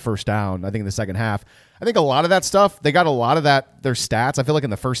and pick up the first down, I think, in the second half. I think a lot of that stuff, they got a lot of that, their stats, I feel like in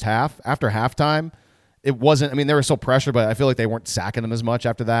the first half. After halftime, it wasn't, I mean, they were still pressure, but I feel like they weren't sacking them as much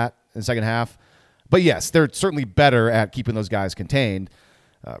after that in the second half. But yes, they're certainly better at keeping those guys contained.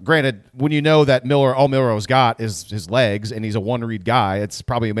 Granted, when you know that all Milroe's got is his legs, and he's a one-read guy, it's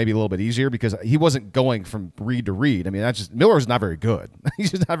probably maybe a little bit easier because he wasn't going from read to read. I mean, Milroe's not very good.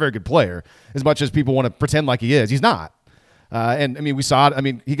 He's just not a very good player, as much as people want to pretend like he is. He's not. And I mean, we saw it. I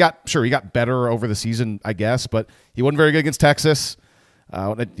mean, he got better over the season, I guess, but he wasn't very good against Texas.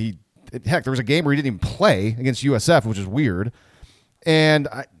 Heck, there was a game where he didn't even play against USF, which is weird. And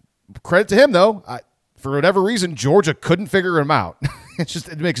credit to him, though. For whatever reason, Georgia couldn't figure him out.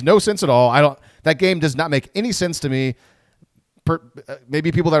 It makes no sense at all. That game does not make any sense to me.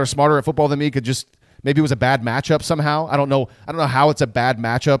 Maybe people that are smarter at football than me could maybe it was a bad matchup somehow. I don't know how it's a bad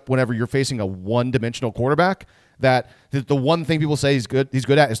matchup whenever you're facing a one-dimensional quarterback. That the one thing people say he's good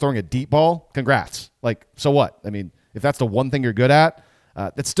at is throwing a deep ball. Congrats. Like, so what? I mean, if that's the one thing you're good at,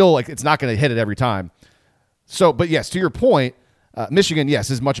 it's still like it's not going to hit it every time. So, but yes, to your point, Michigan,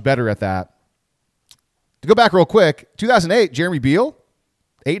 yes, is much better at that. To go back real quick, 2008, Jeremy Beal,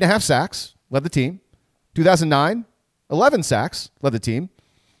 8.5 sacks, led the team. 2009, 11 sacks, led the team.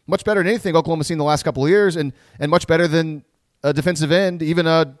 Much better than anything Oklahoma's seen the last couple of years, and much better than a defensive end, even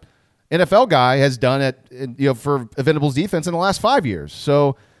a NFL guy has done for Venables defense in the last 5 years.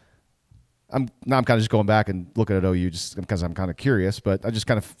 So I'm kind of just going back and looking at OU just because I'm kind of curious, but I just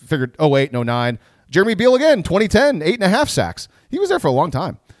kind of figured 08 and 09. Jeremy Beal again, 2010, 8.5 sacks. He was there for a long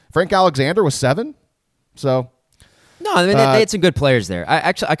time. Frank Alexander was 7. So, no, I mean they had some good players there.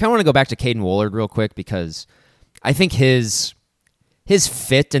 I kind of want to go back to Caden Woolard real quick because I think his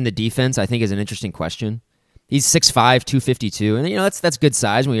fit in the defense I think is an interesting question. He's 6'5", 252, and that's good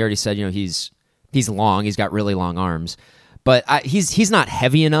size. And we already said he's long. He's got really long arms, but he's not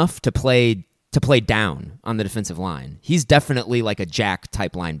heavy enough to play down on the defensive line. He's definitely like a jack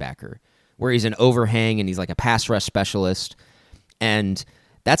type linebacker where he's an overhang and he's like a pass rush specialist, and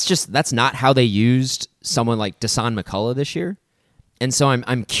that's not how they used someone like Dasan McCullough this year. And so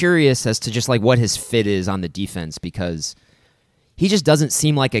I'm curious as to just like what his fit is on the defense, because he just doesn't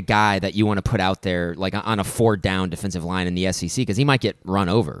seem like a guy that you want to put out there like on a 4-down defensive line in the SEC, because he might get run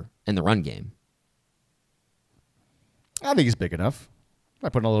over in the run game. I think he's big enough.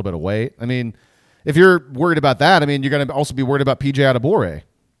 Might put on a little bit of weight. I mean, if you're worried about that, I mean, you're going to also be worried about PJ Adebawore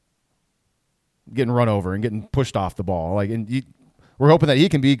getting run over and getting pushed off the ball. We're hoping that he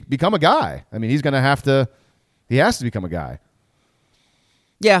can become a guy. I mean, he has to become a guy.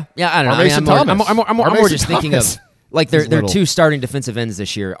 Yeah, I don't know. I'm more just thinking of like their 2 starting defensive ends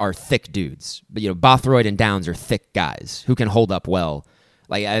this year are thick dudes. But Bothroyd and Downs are thick guys who can hold up well.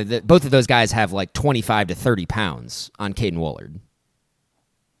 Like both of those guys have like 25 to 30 pounds on Caden Woolard.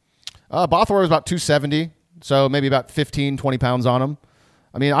 Bothroyd was about 270, so maybe about 15, 20 pounds on him.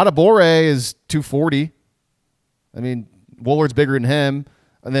 I mean, Adebawore is 240. I mean, Woolard's bigger than him,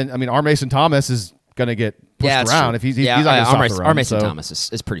 and then R. Mason Thomas is going to get pushed around if he's not going to stop the run. R. Mason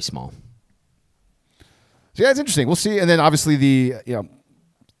Thomas is pretty small. So yeah, it's interesting. We'll see. And then obviously a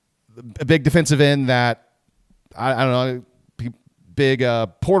big defensive end that I don't know. big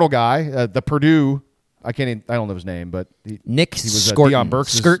portal guy, the Purdue. I don't know his name, but Nick he was Scorton. Deion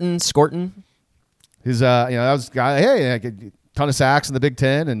Burks. Scorton. His that was a guy. Hey, a ton of sacks in the Big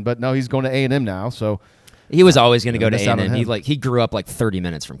Ten, but no, he's going to A&M now. So he was always going to go to missed out on A&M. him. He grew up like 30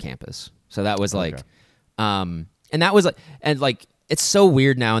 minutes from campus, so that was like, and that was like it's so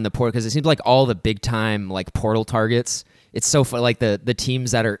weird now in the portal because it seems like all the big time like portal targets. It's so fun, like the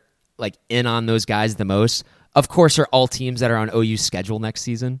teams that are like in on those guys the most. Of course, are all teams that are on OU's schedule next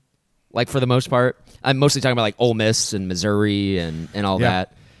season. Like for the most part, I'm mostly talking about like Ole Miss and Missouri and all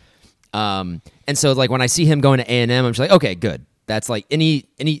that. And so like when I see him going to A&M, I'm just like, okay, good. That's like any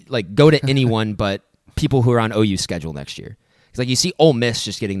like go to anyone but people who are on OU schedule next year. Because like you see Ole Miss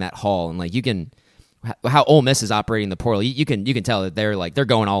just getting that haul, and like you can how Ole Miss is operating the portal. You can tell that they're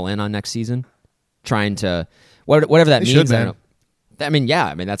going all in on next season, trying to whatever that They means. should, I don't know. I mean, yeah.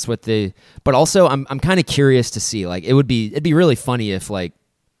 I mean, that's what they. But also, I'm kind of curious to see. Like, it'd be really funny if like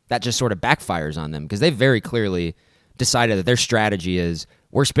that just sort of backfires on them because they very clearly decided that their strategy is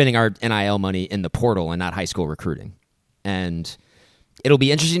we're spending our NIL money in the portal and not high school recruiting, and it'll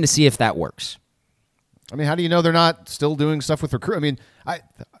be interesting to see if that works. I mean, how do you know they're not still doing stuff with recruit? I mean,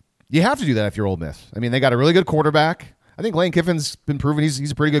 you have to do that if you're Ole Miss. I mean, they got a really good quarterback. I think Lane Kiffin's been proven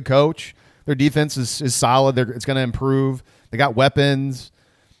he's a pretty good coach. Their defense is solid. It's going to improve. They got weapons.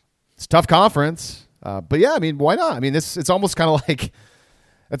 It's a tough conference. But yeah, I mean, why not? I mean, it's almost kind of like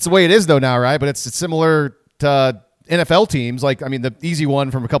that's the way it is though now, right? But it's similar to NFL teams. Like, I mean, the easy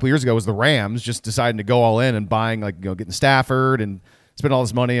one from a couple years ago was the Rams just deciding to go all in and buying getting Stafford and spend all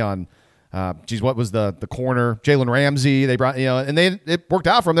this money on, what was the corner? Jalen Ramsey. They brought, and it worked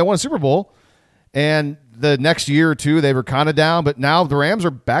out for them. They won a Super Bowl. And the next year or two, they were kind of down, but now the Rams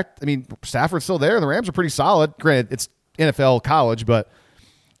are back. I mean, Stafford's still there. The Rams are pretty solid. Granted, it's NFL college, but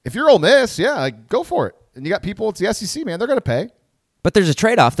if you're Ole Miss, yeah, like, go for it. And you got people, it's the SEC, man. They're going to pay. But there's a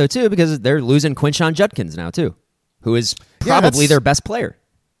trade-off, though, too, because they're losing Quinshon Judkins now, too, who is probably their best player.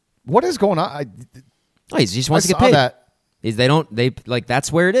 What is going on? He just wants to get paid.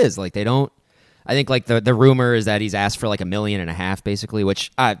 That's where it is. Like, they don't. I think, like, the rumor is that he's asked for, like, $1.5 million, basically,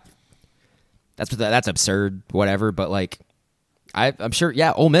 which that's absurd, whatever. But, like, I'm sure,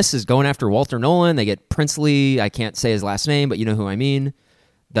 yeah, Ole Miss is going after Walter Nolan. They get Princely. I can't say his last name, but you know who I mean.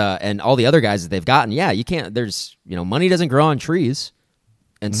 And all the other guys that they've gotten, yeah, you can't. There's money doesn't grow on trees,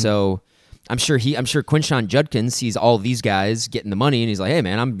 and so I'm sure Quinshon Judkins sees all these guys getting the money, and he's like, hey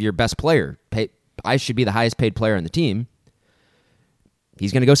man, I'm your best player. I should be the highest paid player on the team.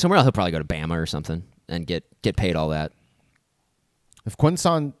 He's going to go somewhere else. He'll probably go to Bama or something and get paid all that. If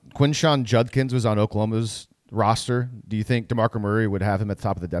Quinshon Judkins was on Oklahoma's roster, do you think DeMarco Murray would have him at the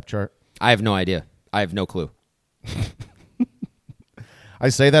top of the depth chart? I have no idea. I have no clue. I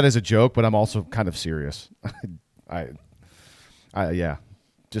say that as a joke, but I'm also kind of serious. Yeah,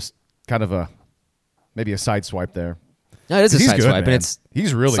 just kind of maybe a side swipe there. No, it is a side swipe, man. and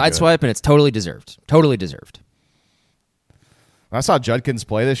he's really side good. swipe, and it's totally deserved. Totally deserved. When I saw Judkins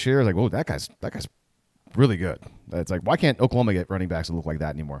play this year, I was like, whoa, that guy's really good. It's like, why can't Oklahoma get running backs that look like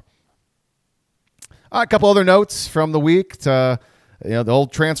that anymore? A couple other notes from the week to the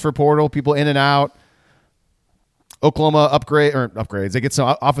old transfer portal, people in and out. Oklahoma upgrades. They get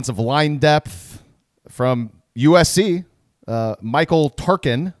some offensive line depth from USC. Michael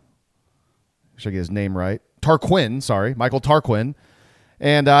Tarquin. Should I get his name right? Tarquin, sorry. Michael Tarquin.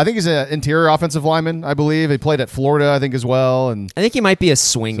 And I think he's an interior offensive lineman, I believe. He played at Florida, I think, as well. And I think he might be a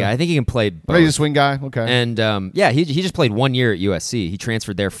swing guy. I think he can play both. He's a swing guy? Okay. And, he just played 1 year at USC. He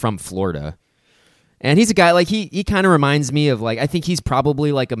transferred there from Florida. And he's a guy, like, he kind of reminds me of, like, I think he's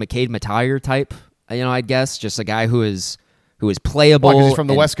probably like a McCade Matire type, I'd guess. Just a guy who is playable. Why, 'cause he's from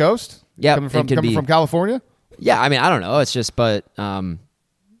the West Coast? Yeah. Coming from California? Yeah, I mean, I don't know. It's just, but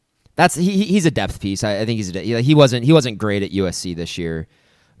that's he's a depth piece. I think he wasn't great at USC this year,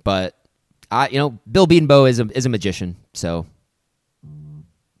 but Bill Bedenbaugh is a magician, so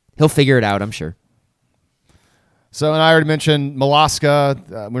he'll figure it out, I'm sure. So, and I already mentioned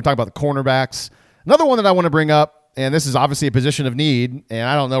Malaska. We're talking about the cornerbacks. Another one that I want to bring up, and this is obviously a position of need, and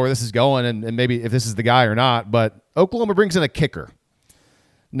I don't know where this is going, and maybe if this is the guy or not, but Oklahoma brings in a kicker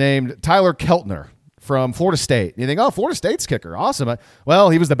named Tyler Keltner from Florida State. You think, oh, Florida State's kicker, awesome. Well,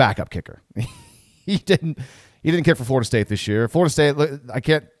 he was the backup kicker. He didn't kick for Florida State this year. Florida State, I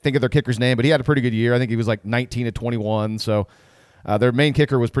can't think of their kicker's name, but he had a pretty good year. I think he was like 19 to 21, so their main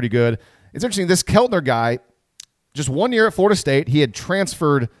kicker was pretty good. It's interesting, this Keltner guy, just 1 year at Florida State, he had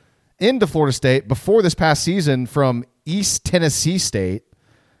transferred into Florida State before this past season from East Tennessee State,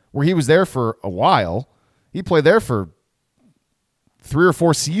 where he was there for a while. He played there for 3 or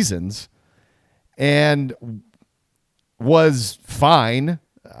 4 seasons. And was fine,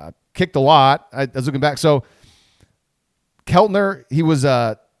 kicked a lot. I was looking back. So Keltner, he was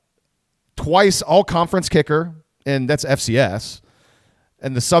twice all-conference kicker, and that's FCS,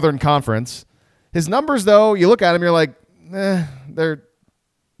 and the Southern Conference. His numbers, though, you look at him, you're like, they're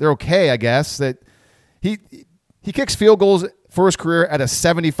okay, I guess. That he kicks field goals for his career at a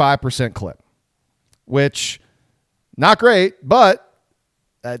 75% clip, which not great, but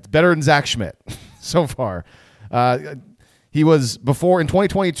it's better than Zach Schmidt so far. He was before in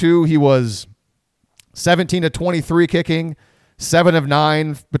 2022, he was 17 of 23 kicking, 7 of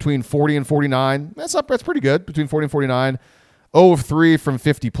 9 between 40 and 49. That's pretty good between 40 and 49. 0 of 3 from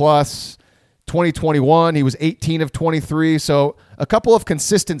 50 plus. 2021, he was 18 of 23. So a couple of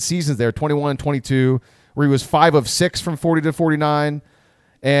consistent seasons there, 21 and 22, where he was 5 of 6 from 40 to 49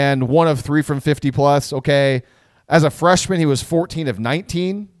 and 1 of 3 from 50 plus. Okay. As a freshman, he was 14 of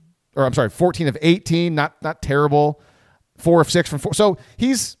 19, or I'm sorry, 14 of 18. Not terrible. 4 of 6 from 4. So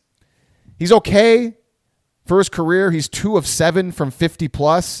he's okay for his career. He's 2 of 7 from 50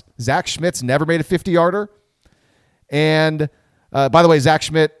 plus. Zach Schmidt's never made a 50-yarder. And by the way, Zach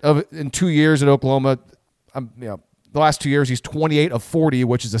Schmidt in 2 years at Oklahoma, the last 2 years he's 28 of 40,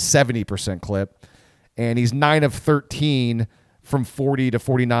 which is a 70% clip, and he's 9 of 13 from 40 to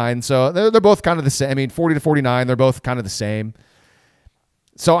 49. So they're both kind of the same. I mean, 40 to 49, they're both kind of the same.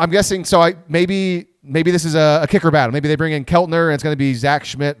 So I'm guessing. So maybe this is a kicker battle. Maybe they bring in Keltner, and it's going to be Zach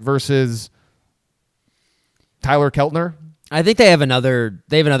Schmidt versus Tyler Keltner. I think they have another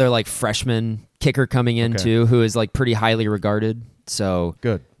like freshman kicker coming in too, who is like pretty highly regarded. So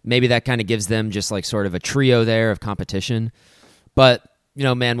good. Maybe that kind of gives them just like sort of a trio there of competition. But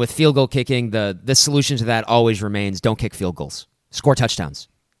man, with field goal kicking, the solution to that always remains: don't kick field goals, score touchdowns.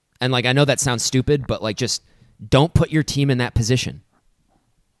 And like I know that sounds stupid, but like just don't put your team in that position.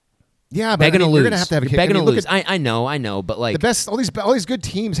 Yeah, but you're going to have to have a kicker. Begging to lose. I know, but like the best, all these good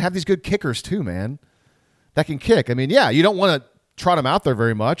teams have these good kickers too, man. That can kick. I mean, yeah, you don't want to trot them out there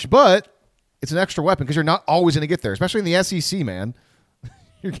very much, but it's an extra weapon because you're not always going to get there, especially in the SEC, man.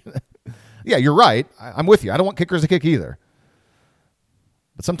 You're right. I'm with you. I don't want kickers to kick either,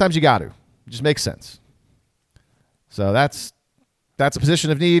 but sometimes you got to. It just makes sense. So that's a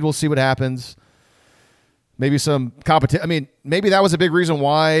position of need. We'll see what happens. Maybe some competition. I mean, maybe that was a big reason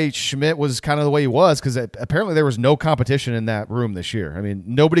why Schmidt was kind of the way he was, because apparently there was no competition in that room this year. I mean,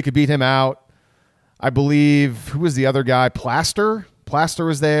 nobody could beat him out. I believe, who was the other guy? Plaster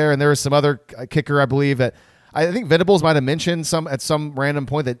was there, and there was some other kicker, I believe, that I think Venables might have mentioned at some random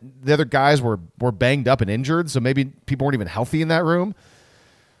point that the other guys were banged up and injured, so maybe people weren't even healthy in that room.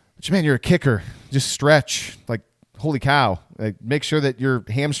 But man, you're a kicker. Just stretch. Like, holy cow. Like, make sure that your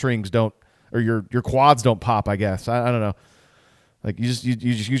hamstrings don't, or your quads don't pop, I guess. I don't know. Like, you just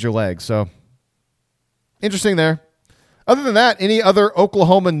use your legs. So, interesting there. Other than that, any other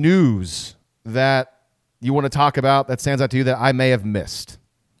Oklahoma news that you want to talk about that stands out to you that I may have missed?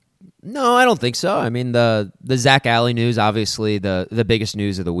 No, I don't think so. I mean, the Zach Alley news, obviously the biggest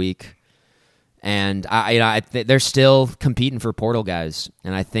news of the week, and they're still competing for portal guys,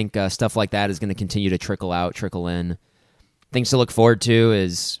 and I think stuff like that is going to continue to trickle in. Things to look forward to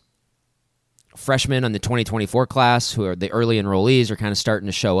is freshmen on the 2024 class, who are the early enrollees, are kind of starting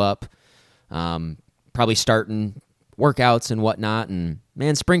to show up, probably starting workouts and whatnot, and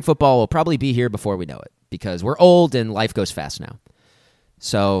man, spring football will probably be here before we know it because we're old and life goes fast now.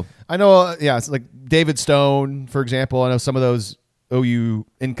 So I know, it's like David Stone, for example. I know some of those OU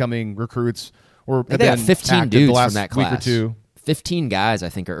incoming recruits they got 15 dudes the last from that week class. or two. 15 guys, I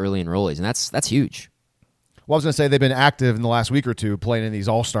think, are early enrollees, and that's huge. Well, I was going to say they've been active in the last week or two, playing in these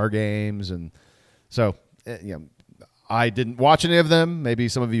all-star games, and so I didn't watch any of them. Maybe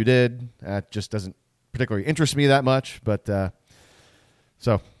some of you did. It just doesn't particularly interest me that much, but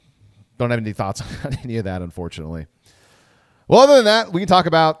so don't have any thoughts on any of that, unfortunately. Well, other than that, we can talk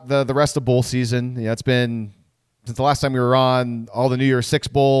about the rest of bowl season. It's been, since the last time we were on, all the New Year's Six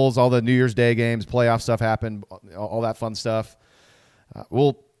bowls, all the New Year's Day games, playoff stuff happened, all that fun stuff.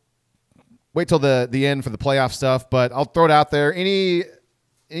 We'll wait till the end for the playoff stuff, but I'll throw it out there. Any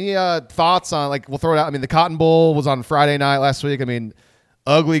thoughts on, like, we'll throw it out. I mean, the Cotton Bowl was on Friday night last week. I mean,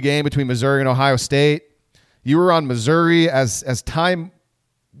 ugly game between Missouri and Ohio State. You were on Missouri as time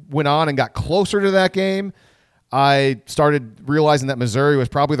went on and got closer to that game. I started realizing that Missouri was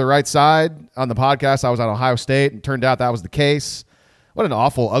probably the right side. On the podcast, I was on Ohio State, and it turned out that was the case. What an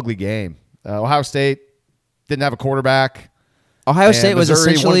awful, ugly game. Ohio State didn't have a quarterback. Ohio State was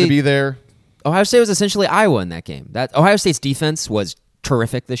Missouri essentially wanted to be there. Ohio State was essentially Iowa in that game. That Ohio State's defense was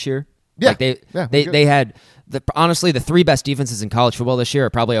terrific this year. Yeah, like they had honestly the three best defenses in college football this year are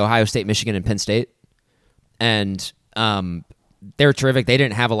probably Ohio State, Michigan, and Penn State. And They're terrific. They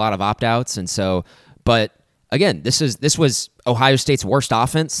didn't have a lot of opt-outs, and so, but again, this was Ohio State's worst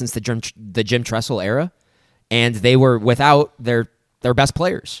offense since the Jim Tressel era, and they were without their best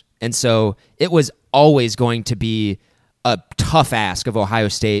players, and so it was always going to be a tough ask of Ohio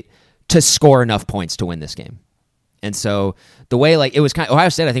State to score enough points to win this game. And so the way it was Ohio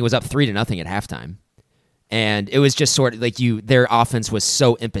State, I think, was up 3-0 at halftime. And it was just sort of like their offense was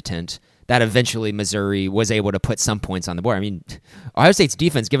so impotent that eventually Missouri was able to put some points on the board. I mean, Ohio State's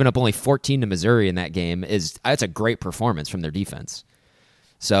defense giving up only 14 to Missouri in that game that's a great performance from their defense.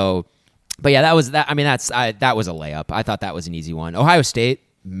 So, but yeah, that was that. I mean, that was a layup. I thought that was an easy one. Ohio State,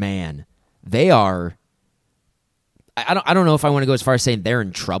 man, they are. I don't know if I want to go as far as saying they're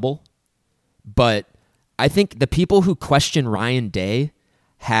in trouble, but I think the people who question Ryan Day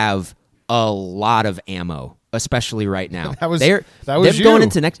have a lot of ammo, especially right now. that was you. going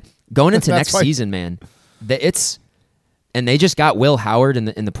into next season, man. And they just got Will Howard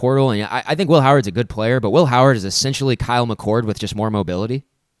in the portal, and I think Will Howard's a good player, but Will Howard is essentially Kyle McCord with just more mobility.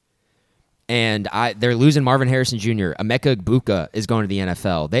 And they're losing Marvin Harrison Jr. Emeka Egbuka is going to the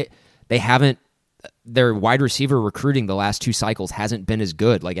NFL. They haven't. Their wide receiver recruiting the last 2 cycles hasn't been as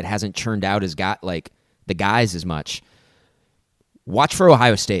good. Like, it hasn't churned out the guys as much. Watch for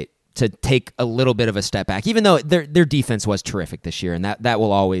Ohio State to take a little bit of a step back, even though their defense was terrific this year, and that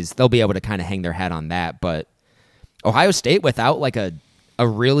will always, they'll be able to kind of hang their hat on that. But Ohio State without like a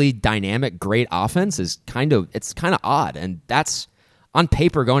really dynamic, great offense it's kind of odd, and that's on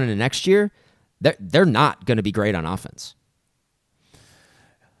paper going into next year. They're not going to be great on offense.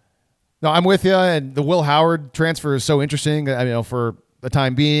 No, I'm with you, and the Will Howard transfer is so interesting. I mean, for the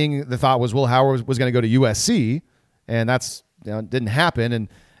time being, the thought was Will Howard was going to go to USC, and that's didn't happen. And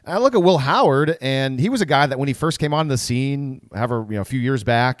I look at Will Howard, and he was a guy that when he first came on the scene, a few years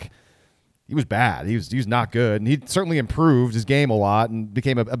back, he was bad. He was not good, and he certainly improved his game a lot and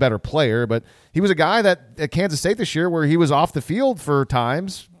became a better player. But he was a guy that at Kansas State this year, where he was off the field for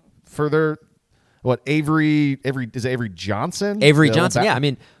times for their Avery Johnson? Avery Johnson, yeah. I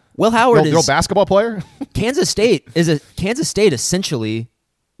mean, Will Howard is the old basketball player. Kansas State essentially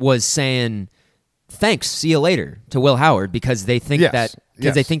was saying thanks, see you later to Will Howard because they think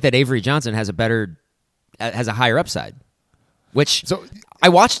they think that Avery Johnson has a higher upside. Which I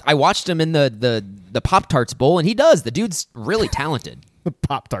watched him in the Pop-Tarts Bowl, and he does. The dude's really talented. The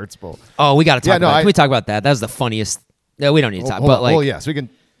Pop-Tarts Bowl. Oh, we got to talk about it. Can we talk about that? That was the funniest. No, we don't need to talk. But yes, we can.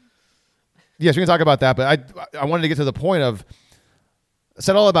 Yes, we can talk about that. But I wanted to get to the point of.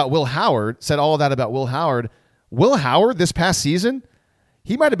 Said all that about Will Howard. Will Howard this past season,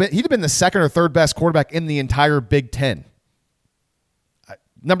 he'd have been the second or third best quarterback in the entire Big Ten.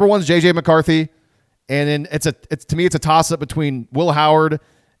 Number one's J.J. McCarthy, and then to me it's a toss up between Will Howard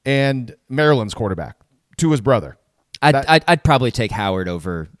and Maryland's quarterback, Tua's brother. I'd probably take Howard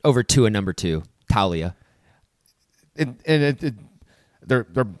over Tua number 2, Talia. He's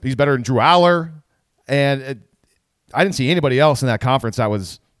better than Drew Aller, and. I didn't see anybody else in that conference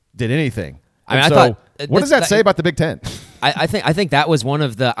that did anything. I thought, what does that say about the Big Ten? I think that was one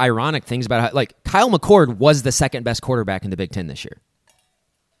of the ironic things about how, Kyle McCord was the second best quarterback in the Big Ten this year,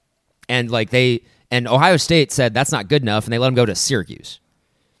 and Ohio State said that's not good enough, and they let him go to Syracuse.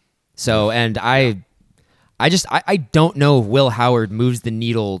 So, and I don't know if Will Howard moves the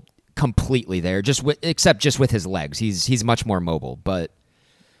needle completely there, except with his legs. He's much more mobile, but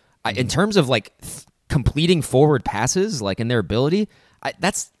in terms of completing forward passes, in their ability,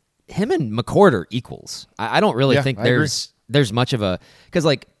 that's him and McCord are equals. I don't really think there's much of a because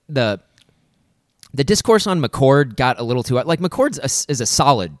the discourse on McCord got a little too McCord is a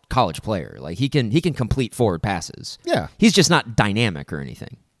solid college player. He can complete forward passes. Yeah, he's just not dynamic or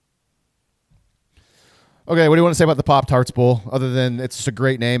anything. Okay, what do you want to say about the Pop-Tarts Bowl? Other than it's just a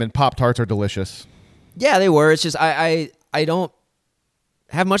great name and Pop-Tarts are delicious. Yeah, they were. It's just I don't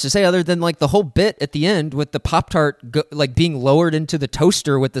have much to say other than the whole bit at the end with the Pop-Tart being lowered into the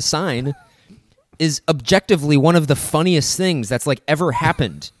toaster with the sign is objectively one of the funniest things that's ever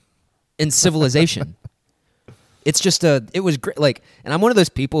happened in civilization. It's just it was great. And I'm one of those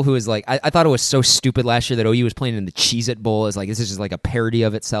people who is I thought it was so stupid last year that OU was playing in the Cheez-It Bowl as this is just a parody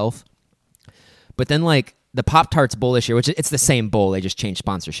of itself. But then the Pop-Tarts Bowl this year, which it's the same bowl, they just changed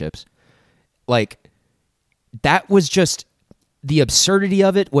sponsorships. That was just the absurdity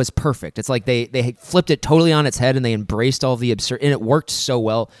of it was perfect. It's they flipped it totally on its head and they embraced all the absurd, and it worked so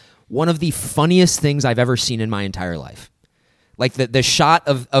well. One of the funniest things I've ever seen in my entire life. The shot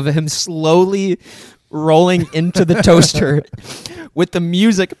of him slowly rolling into the toaster with the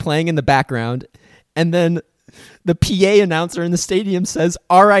music playing in the background, and then the PA announcer in the stadium says,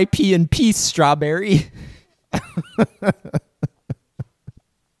 "R.I.P. in peace, Strawberry."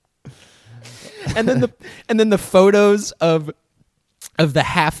 And then the photos of the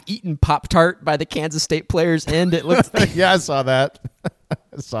half-eaten Pop-Tart by the Kansas State players end. It looks Yeah, I saw that.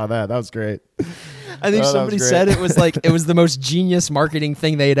 That was great. I think somebody said it was like it was the most genius marketing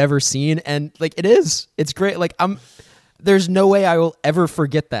thing they had ever seen, and like it is. It's great. Like there's no way I will ever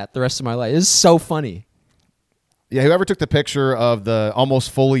forget that the rest of my life. It's so funny. Yeah, whoever took the picture of the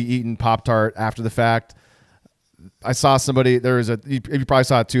almost fully eaten Pop-Tart after the fact, I saw somebody, you probably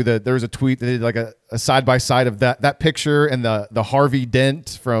saw it too, that there was a tweet that did like a side-by-side of that picture and the Harvey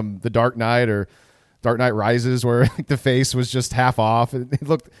Dent from The Dark Knight or Dark Knight Rises, where the face was just half off. It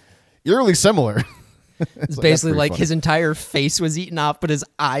looked eerily similar. It's basically like his entire face was eaten off, but his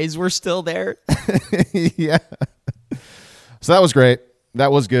eyes were still there. Yeah. So that was great.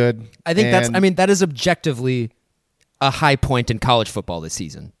 That was good. I think that is objectively a high point in college football this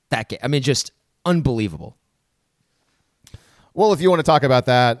season. That game, I mean, just unbelievable. Well, if you want to talk about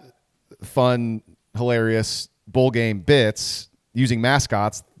that fun, hilarious bowl game bits using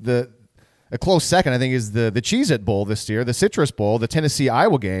mascots, a close second, I think, is the Cheez-It Bowl this year, the Citrus Bowl, the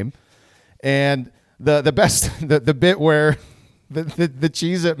Tennessee-Iowa game. And the best, the bit where the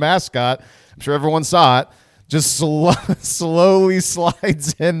Cheez-It mascot, I'm sure everyone saw it, just slowly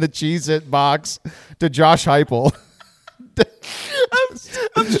slides in the Cheez-It box to Josh Heupel.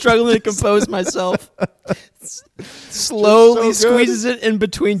 I'm struggling to compose myself. Slowly so squeezes it in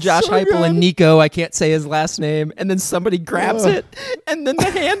between Josh Heupel and Nico. I can't say his last name. And then somebody grabs it, and then the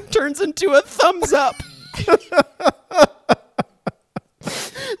hand turns into a thumbs up.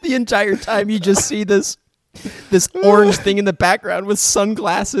 The entire time you just see this orange thing in the background with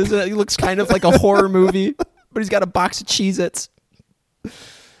sunglasses, and it looks kind of like a horror movie, but he's got a box of Cheez-Its.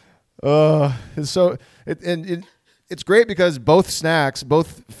 It's great because both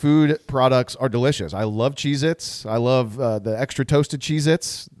food products are delicious. I love Cheez-Its. I love the extra toasted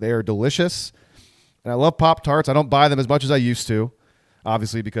Cheez-Its. They are delicious. And I love Pop-Tarts. I don't buy them as much as I used to,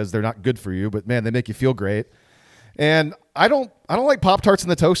 obviously, because they're not good for you, but man, they make you feel great. And I don't like Pop-Tarts in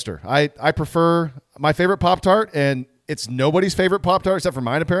the toaster. I prefer my favorite Pop-Tart, and it's nobody's favorite Pop-Tart except for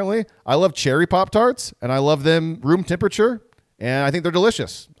mine, apparently. I love cherry Pop-Tarts, and I love them room temperature, and I think they're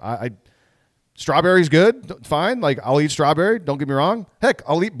delicious. Strawberry's good, fine. Like, I'll eat strawberry, don't get me wrong. Heck,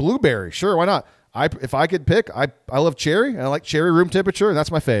 I'll eat blueberry. Sure, why not? If I could pick, I love cherry, and I like cherry room temperature, and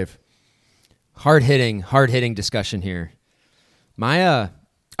that's my fave. Hard-hitting discussion here. I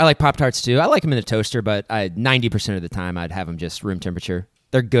like Pop-Tarts too. I like them in the toaster, but 90% of the time I'd have them just room temperature.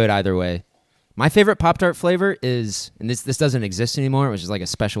 They're good either way. My favorite Pop-Tart flavor is, and this doesn't exist anymore, it was just like a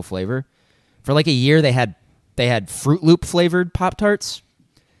special flavor. For like a year they had Fruit Loop flavored Pop-Tarts.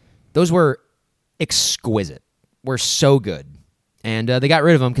 Those were exquisite. Were so good. And they got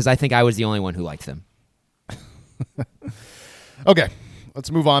rid of them because I think I was the only one who liked them. Okay,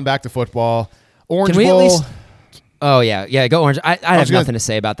 let's move on back to football. Orange Can we Bowl. At least, oh, yeah, go Orange. I have nothing to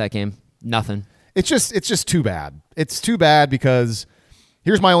say about that game. Nothing. It's just too bad. It's too bad because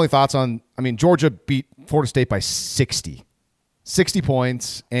here's my only thoughts on, Georgia beat Florida State by 60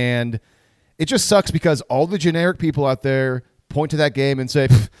 points, and it just sucks because all the generic people out there point to that game and say,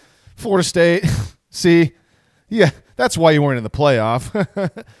 Florida State, see, yeah, that's why you weren't in the playoff.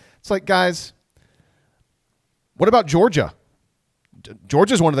 It's like, guys, what about Georgia?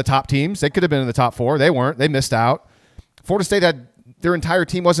 Georgia's one of the top teams. They could have been in the top 4. They weren't. They missed out. Florida State their entire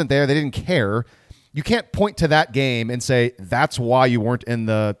team wasn't there. They didn't care. You can't point to that game and say that's why you weren't in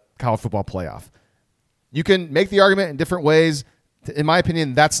the college football playoff. You can make the argument in different ways. In my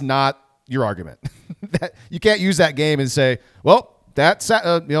opinion, that's not your argument. You can't use that game and say, well, that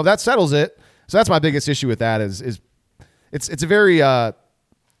settles it. So that's my biggest issue with that is it's a very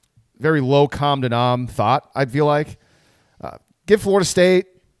very low com denom thought. I feel like give Florida State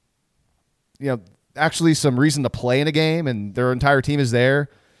actually some reason to play in a game, and their entire team is there.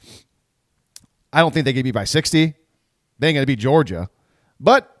 I don't think they could beat by 60. They ain't going to beat Georgia.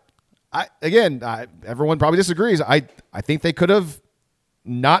 But, everyone probably disagrees. I think they could have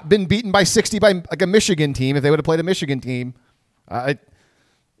not been beaten by 60 by like a Michigan team if they would have played a Michigan team. I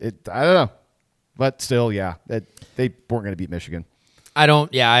don't know. But still, yeah, they weren't going to beat Michigan. I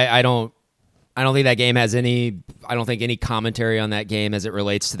don't think that game has any. I don't think any commentary on that game as it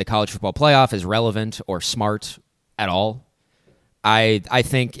relates to the college football playoff is relevant or smart at all. I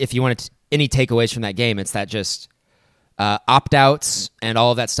think if you wanted any takeaways from that game, it's that just opt-outs and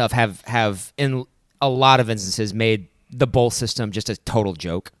all of that stuff have in a lot of instances made the bowl system just a total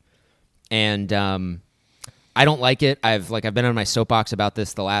joke, and I don't like it. I've been on my soapbox about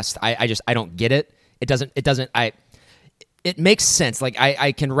this I don't get it. It doesn't. it makes sense. Like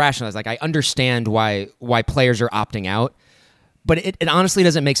I can rationalize. Like I understand why players are opting out, but it honestly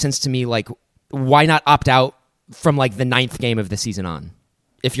doesn't make sense to me. Like why not opt out from like the 9th game of the season on?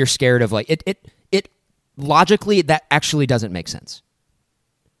 If you're scared of like it logically that actually doesn't make sense.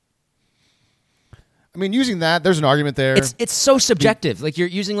 I mean, using that, there's an argument there. It's so subjective. Like you're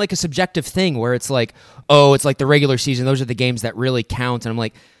using like a subjective thing where it's like, oh, it's like the regular season. Those are the games that really count. And I'm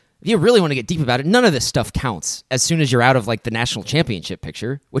like, if you really want to get deep about it, none of this stuff counts as soon as you're out of like the national championship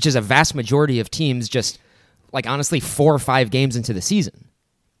picture, which is a vast majority of teams just like honestly 4 or 5 games into the season.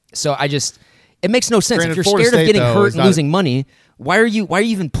 So it makes no sense. Granted, if you're Florida scared State, of getting though, hurt and losing money, why are you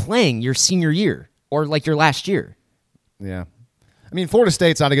even playing your senior year or like your last year? Yeah. I mean, Florida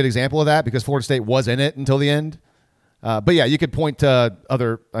State's not a good example of that because Florida State was in it until the end. But yeah, you could point to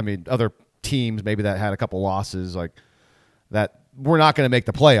other teams maybe that had a couple losses like that were not going to make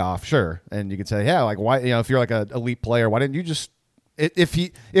the playoff, sure. And you could say, yeah, like why, if you're like an elite player, why didn't you just I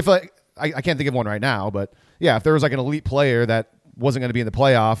can't think of one right now, but yeah, if there was like an elite player that wasn't going to be in the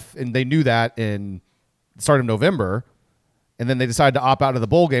playoff and they knew that in the start of November, and then they decided to opt out of the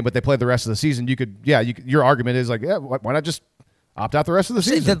bowl game, but they played the rest of the season, your argument is like, yeah, why not just opt out the rest of the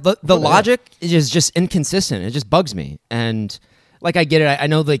season? The logic is just inconsistent. It just bugs me. And like I get it. I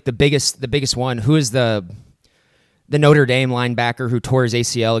know like the biggest one. Who is the Notre Dame linebacker who tore his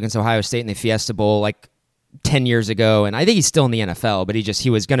ACL against Ohio State in the Fiesta Bowl like 10 years ago, and I think he's still in the NFL, but he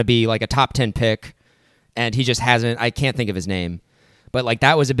was going to be like a top 10 pick, and he just hasn't. I can't think of his name. But like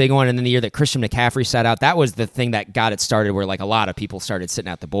that was a big one. And then the year that Christian McCaffrey sat out, that was the thing that got it started where like a lot of people started sitting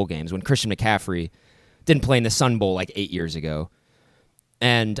out the bowl games when Christian McCaffrey didn't play in the Sun Bowl like 8 years ago.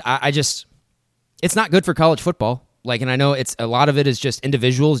 And it's not good for college football. Like, and I know it's a lot of it is just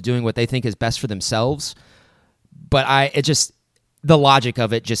individuals doing what they think is best for themselves. But the logic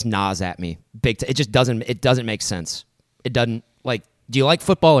of it just gnaws at me. It just doesn't make sense. It doesn't like, do you like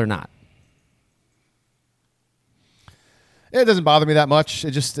football or not? It doesn't bother me that much.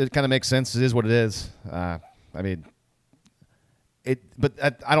 It kind of makes sense. It is what it is. I mean, but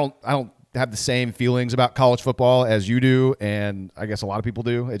I don't have the same feelings about college football as you do, and I guess a lot of people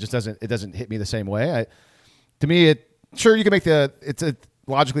do. It just doesn't hit me the same way. To me, sure you can make it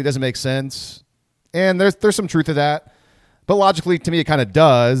logically doesn't make sense, and there's some truth to that, but logically to me it kind of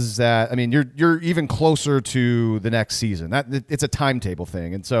does. That I mean, you're even closer to the next season. It's a timetable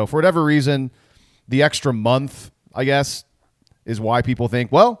thing, and so for whatever reason, the extra month, I guess, is why people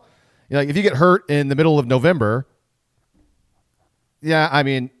think, well, if you get hurt in the middle of November. Yeah, I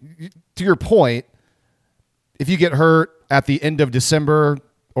mean, to your point, if you get hurt at the end of December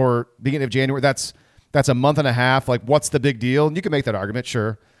or beginning of January, that's a month and a half. Like, what's the big deal? And you can make that argument,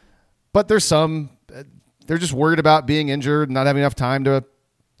 sure. But they're just worried about being injured and not having enough time to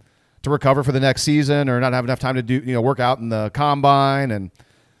recover for the next season, or not have enough time to do work out in the combine.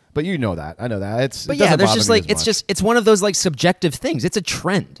 But I know that there's just like it's one of those like subjective things. It's a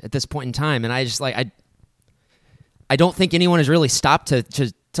trend at this point in time, and I just like I don't think anyone has really stopped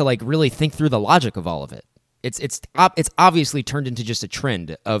to like really think through the logic of all of it. It's obviously turned into just a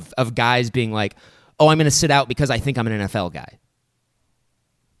trend of guys being like, oh, I'm going to sit out because I think I'm an NFL guy.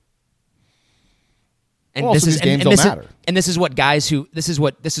 And well, this is games don't matter. And this is what guys who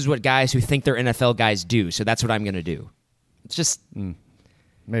think they're NFL guys do. So that's what I'm going to do. It's just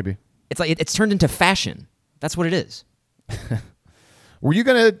maybe it's like it's turned into fashion. That's what it is. Were you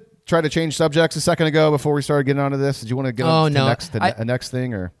going to try to change subjects a second ago before we started getting onto this? Did you want to get on to the next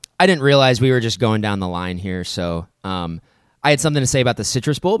thing, or? I didn't realize we were just going down the line here, so I had something to say about the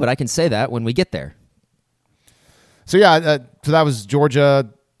Citrus Bowl, but I can say that when we get there. So yeah, so that was Georgia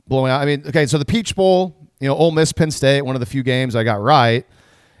blowing out. I mean, okay, so the Peach Bowl, Ole Miss, Penn State, one of the few games I got right,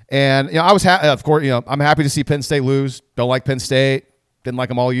 and I was of course, I'm happy to see Penn State lose. Don't like Penn State, didn't like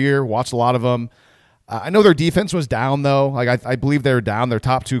them all year. Watched a lot of them. I know their defense was down though. Like I believe they were down their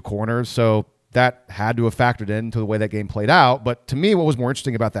top 2 corners, so that had to have factored into the way that game played out. But to me, what was more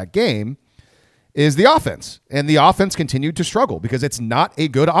interesting about that game is the offense. And the offense continued to struggle because it's not a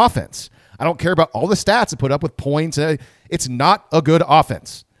good offense. I don't care about all the stats it put up with points. It's not a good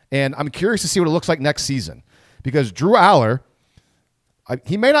offense. And I'm curious to see what it looks like next season because Drew Aller,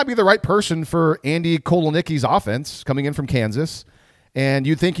 he may not be the right person for Andy Kotelnicki's offense coming in from Kansas. And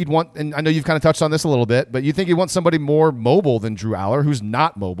you'd think he'd want, and I know you've kind of touched on this a little bit, but you'd think he'd want somebody more mobile than Drew Aller, who's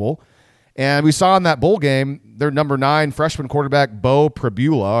not mobile. And we saw in that bowl game, their number 9 freshman quarterback, Bo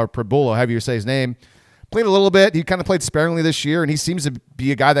Pribula, however you say his name, played a little bit. He kind of played sparingly this year, and he seems to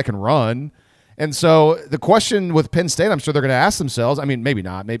be a guy that can run. And so the question with Penn State, I'm sure they're going to ask themselves, I mean, maybe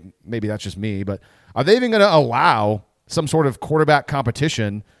not, maybe that's just me, but are they even going to allow some sort of quarterback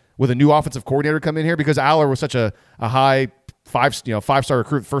competition with a new offensive coordinator come in here because Aller was such a high five-star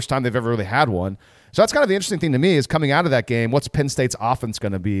recruit, first time they've ever really had one. So that's kind of the interesting thing to me is coming out of that game, what's Penn State's offense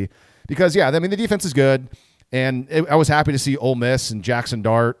going to be? Because, yeah, I mean, the defense is good, and I was happy to see Ole Miss and Jackson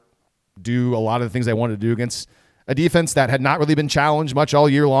Dart do a lot of the things they wanted to do against a defense that had not really been challenged much all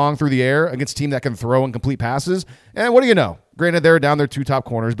year long through the air, against a team that can throw and complete passes. And what do you know? Granted, they're down their two top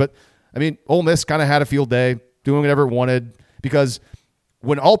corners, but, I mean, Ole Miss kind of had a field day, doing whatever it wanted, because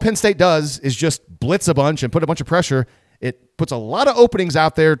when all Penn State does is just blitz a bunch and put a bunch of pressure, it puts a lot of openings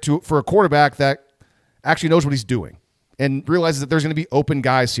out there for a quarterback that actually knows what he's doing and realizes that there's going to be open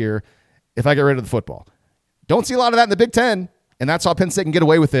guys here if I get rid of the football. Don't see a lot of that in the Big Ten, and that's how Penn State can get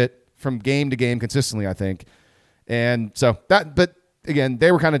away with it from game to game consistently, I think. And so but again,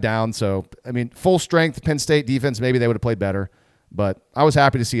 they were kind of down. So, I mean, full strength Penn State defense, maybe they would have played better, but I was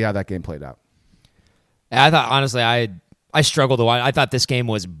happy to see how that game played out. I thought, honestly, I struggled to watch. I thought this game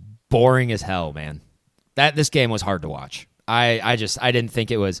was boring as hell, man. This game was hard to watch. I didn't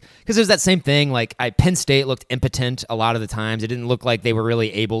think it was, because there's that same thing. Like Penn State looked impotent a lot of the times. It didn't look like they were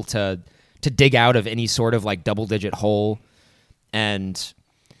really able to dig out of any sort of like double digit hole. And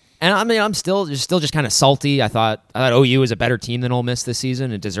I mean, I'm still just kind of salty. I thought OU was a better team than Ole Miss this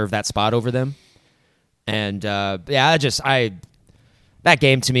season and deserved that spot over them. And that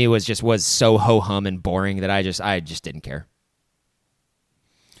game to me was so ho hum and boring that I just didn't care.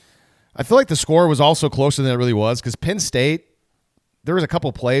 I feel like the score was also closer than it really was because Penn State, there was a couple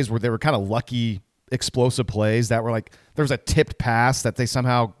plays where they were kind of lucky, explosive plays that were like, there was a tipped pass that they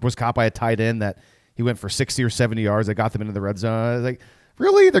somehow was caught by a tight end that he went for 60 or 70 yards that got them into the red zone. I was like,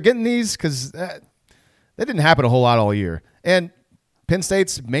 really? They're getting these? Because that didn't happen a whole lot all year. And Penn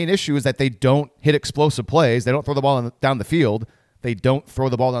State's main issue is that they don't hit explosive plays. They don't throw the ball down the field.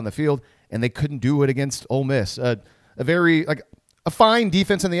 And they couldn't do it against Ole Miss. A fine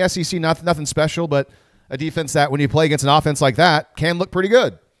defense in the SEC, nothing special, but a defense that when you play against an offense like that can look pretty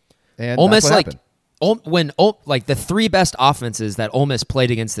good. And Ole Miss, that's what happened. The three best offenses that Ole Miss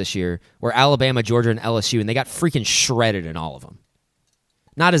played against this year were Alabama, Georgia, and LSU, and they got freaking shredded in all of them.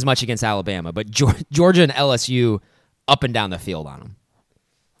 Not as much against Alabama, but Georgia and LSU up and down the field on them.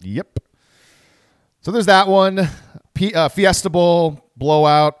 Yep. So there's that one. Fiesta Bowl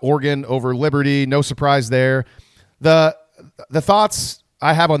blowout, Oregon over Liberty. No surprise there. The thoughts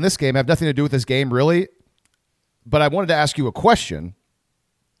I have on this game have nothing to do with this game, really, but I wanted to ask you a question,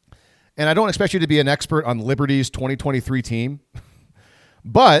 and I don't expect you to be an expert on Liberty's 2023 team,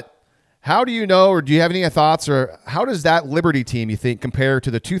 but how do you know, or do you have any thoughts, or how does that Liberty team, you think, compare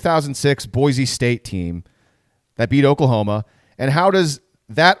to the 2006 Boise State team that beat Oklahoma, and how does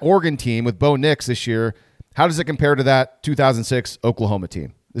that Oregon team with Bo Nix this year, how does it compare to that 2006 Oklahoma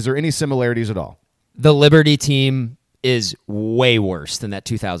team? Is there any similarities at all? The Liberty team is way worse than that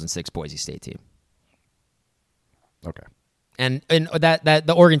 2006 Boise State team. Okay. And that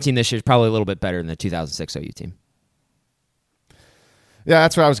the Oregon team this year is probably a little bit better than the 2006 OU team. Yeah,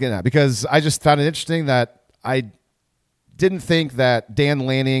 that's what I was getting at, because I just found it interesting that I didn't think that Dan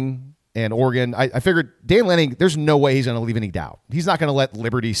Lanning and Oregon, I figured Dan Lanning, there's no way he's going to leave any doubt. He's not going to let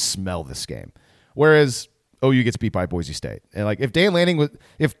Liberty smell this game. Whereas OU gets beat by Boise State. And like if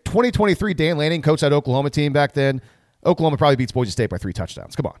 2023 Dan Lanning coached that Oklahoma team back then, Oklahoma probably beats Boise State by 3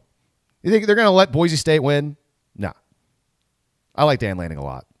 touchdowns. Come on. You think they're going to let Boise State win? No. I like Dan Lanning a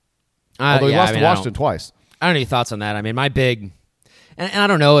lot. Although he lost to Washington twice. I don't have any thoughts on that. I mean, my big, and I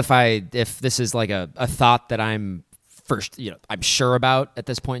don't know if this is like a thought that I'm sure about at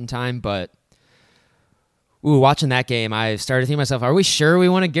this point in time, but watching that game, I started thinking to myself, are we sure we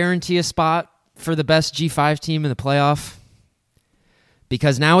want to guarantee a spot for the best G5 team in the playoff?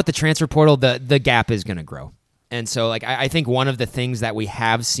 Because now with the transfer portal, the gap is going to grow. And so, like, I think one of the things that we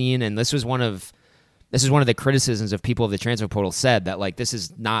have seen, and this is one of the criticisms of people of the transfer portal said that, like, this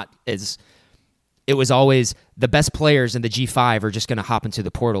is not as it was always the best players in the G5 are just going to hop into the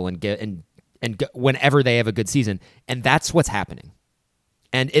portal and get and go whenever they have a good season, and that's what's happening.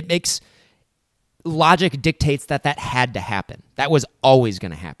 And it makes logic dictates that had to happen. That was always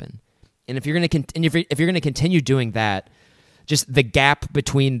going to happen. And if you're going to continue doing that, just the gap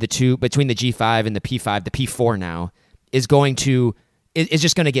between the G5 and the P5, the P4 now is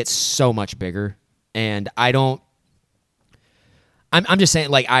just going to get so much bigger. And I'm just saying,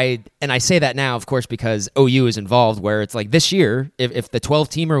 like, I say that now, of course, because OU is involved, where it's like this year, if the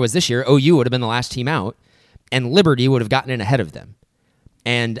 12-teamer was this year, OU would have been the last team out, and Liberty would have gotten in ahead of them.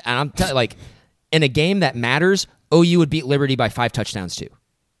 And I'm telling, like, in a game that matters, OU would beat Liberty by 5 touchdowns too.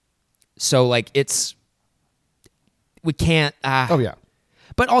 So, like, we can't. Oh yeah.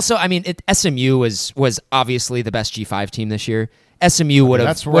 But also, I mean, SMU was obviously the best G5 team this year, SMU would have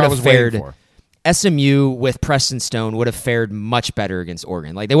That's where I was fared. waiting for. SMU with Preston Stone would have fared much better against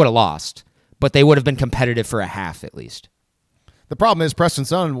Oregon. Like they would have lost, but they would have been competitive for a half at least. The problem is Preston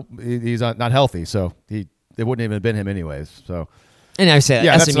Stone, he's not healthy, so it wouldn't even have been him anyways. So, and I said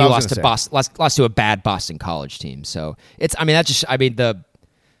Yeah, that's SMU what I was lost to gonna Boston, lost to a bad Boston College team. So it's, I mean,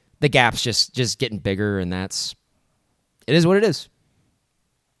 the gap's just getting bigger, and it is what it is.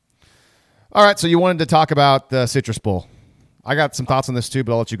 all right, so you wanted to talk about the Citrus Bowl. I got some thoughts on this too,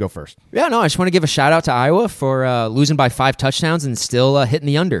 but I'll let you go first. Yeah, no, I just want to give a shout out to Iowa for losing by 5 touchdowns and still hitting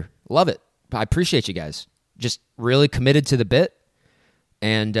the under. Love it. I appreciate you guys. Just really committed to the bit.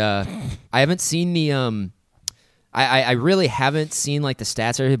 And I haven't seen the I really haven't seen like the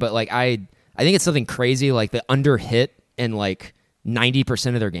stats or anything, but like I think it's something crazy like the under hit in like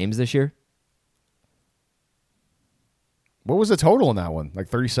 90% of their games this year. What was the total in that one? Like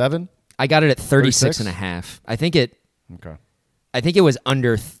 37? I got it at 36? 36 and a half. Okay. I think it was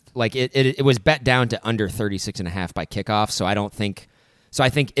under like it was bet down to under 36 and a half by kickoff, so I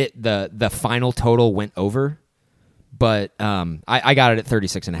think the final total went over, but I got it at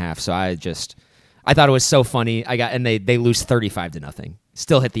 36 and a half, so I thought it was so funny. They lose 35-0.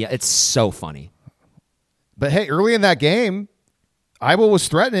 Still hit it's so funny. But hey, early in that game, Iowa was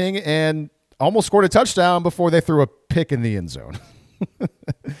threatening and almost scored a touchdown before they threw a pick in the end zone.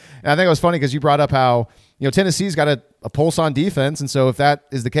 And I think it was funny because you brought up how Tennessee's got a pulse on defense, and so if that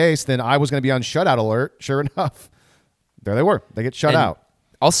is the case, then Iowa's going to be on shutout alert. Sure enough, there they were. They get shut out.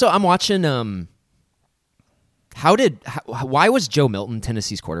 Also, I'm watching. Why was Joe Milton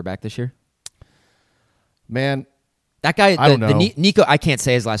Tennessee's quarterback this year? Man, that guy. I don't know. Nico. I can't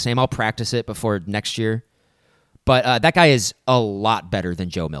say his last name. I'll practice it before next year. But that guy is a lot better than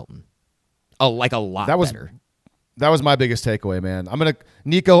Joe Milton. A lot better. That was my biggest takeaway, man.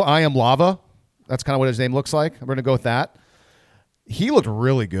 Nico I am Lava. That's kind of what his name looks like. I'm going to go with that. He looked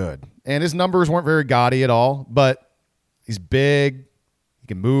really good. And his numbers weren't very gaudy at all, but he's big. He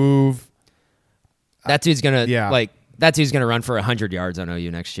can move. That dude's going to run for 100 yards on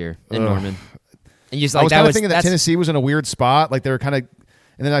OU next year in Norman. And you just, like, I was thinking that Tennessee was in a weird spot. Like they were kind of,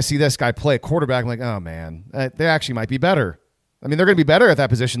 and then I see this guy play a quarterback. I'm like, oh man, they actually might be better. I mean, they're going to be better at that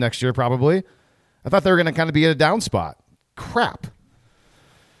position next year, probably. I thought they were going to kind of be at a down spot. Crap.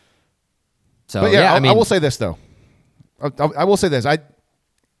 So, but yeah, I will say this though. I will say this.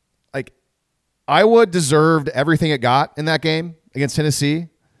 Iowa deserved everything it got in that game against Tennessee.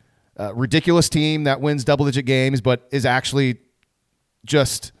 Ridiculous team that wins double-digit games, but is actually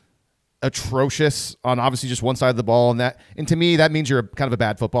just atrocious on obviously just one side of the ball. And to me, that means you're kind of a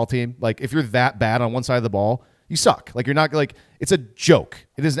bad football team. Like if you're that bad on one side of the ball, you suck. Like you're not like it's a joke.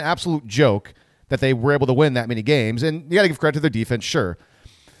 It is an absolute joke that they were able to win that many games. And you got to give credit to their defense, sure.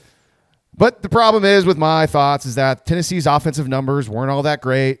 But the problem is with my thoughts is that Tennessee's offensive numbers weren't all that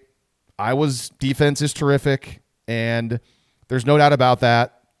great. Iowa's defense is terrific, and there's no doubt about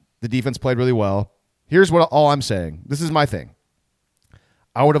that. The defense played really well. Here's all I'm saying. This is my thing.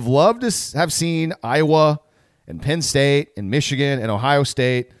 I would have loved to have seen Iowa and Penn State and Michigan and Ohio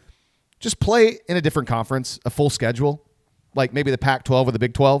State just play in a different conference, a full schedule, like maybe the Pac-12 or the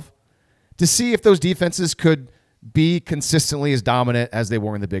Big 12, to see if those defenses could be consistently as dominant as they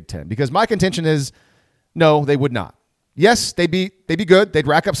were in the Big Ten. Because my contention is, no, they would not. Yes, they'd be good. They'd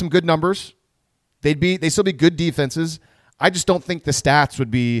rack up some good numbers. They'd still be good defenses. I just don't think the stats would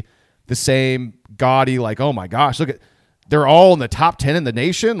be the same gaudy, like, oh my gosh, they're all in the top 10 in the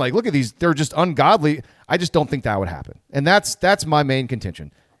nation. Like, look at these. They're just ungodly. I just don't think that would happen. And that's my main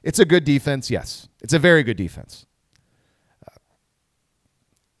contention. It's a good defense. Yes, it's a very good defense.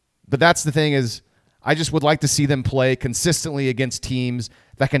 But that's the thing is, I just would like to see them play consistently against teams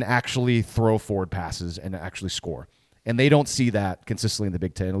that can actually throw forward passes and actually score. And they don't see that consistently in the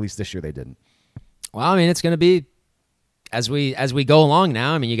Big Ten. At least this year they didn't. Well, I mean, it's going to be as we go along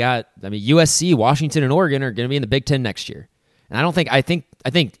now. I mean, USC, Washington, and Oregon are going to be in the Big Ten next year. And I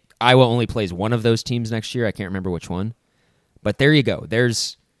think Iowa only plays one of those teams next year. I can't remember which one. But there you go.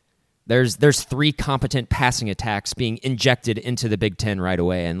 There's 3 competent passing attacks being injected into the Big Ten right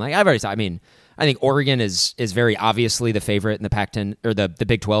away. And like I've already said, I mean, I think Oregon is very obviously the favorite in the Pac-10 or the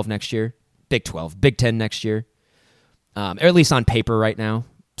Big 12 next year. Big 10 next year. Or at least on paper right now.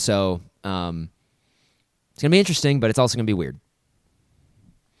 So it's going to be interesting, but it's also going to be weird.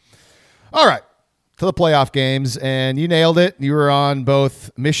 All right. To the playoff games, and you nailed it. You were on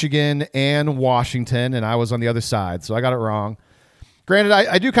both Michigan and Washington, and I was on the other side, so I got it wrong. Granted,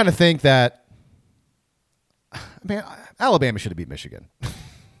 I do kind of think that, man, Alabama should have beat Michigan.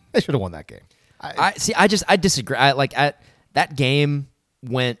 They should have won that game. I disagree. That game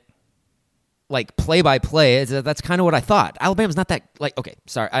went like play by play, that's kind of what I thought. Alabama's not that like okay,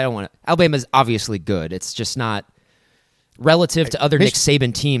 sorry, I don't want to. Alabama's obviously good. It's just not relative to other Nick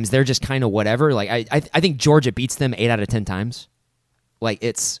Saban teams. They're just kind of whatever. Like I think Georgia beats them 8 out of 10 times. Like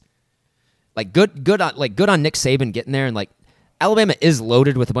it's like good on Nick Saban getting there, and like Alabama is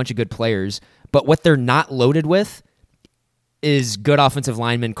loaded with a bunch of good players, but what they're not loaded with is good offensive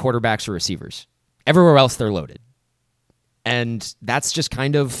linemen, quarterbacks, or receivers. Everywhere else they're loaded. And that's just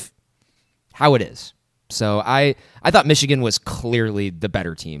kind of how it is. So I thought Michigan was clearly the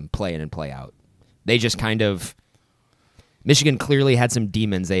better team, play in and play out. They just kind of Michigan clearly had some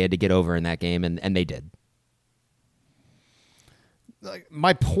demons they had to get over in that game, and they did. Like,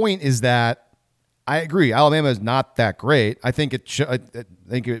 my point is that I agree. Alabama is not that great. I think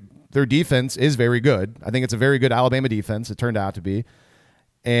their defense is very good. I think it's a very good Alabama defense. It turned out to be,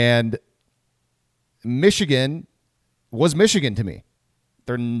 and Michigan was Michigan to me.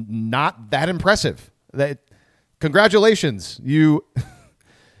 They're not that impressive. Congratulations, your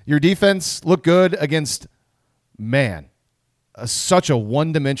defense looked good against such a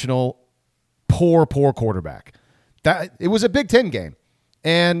one-dimensional, poor quarterback. That it was a Big Ten game,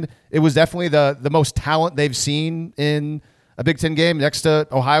 and it was definitely the most talent they've seen in a Big Ten game next to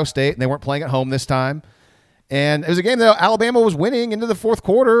Ohio State, and they weren't playing at home this time. And it was a game that Alabama was winning into the fourth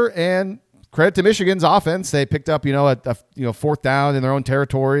quarter, and credit to Michigan's offense. They picked up, a fourth down in their own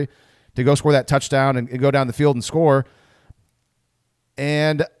territory to go score that touchdown and go down the field and score.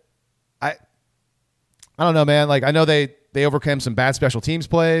 And I don't know, man. Like, I know they overcame some bad special teams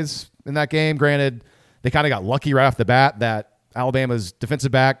plays in that game. Granted, they kind of got lucky right off the bat that Alabama's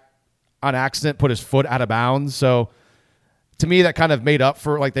defensive back on accident put his foot out of bounds. So to me, that kind of made up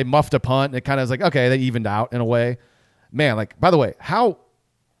for, like, they muffed a punt. And it kind of was like, okay, they evened out in a way. Man, like, by the way,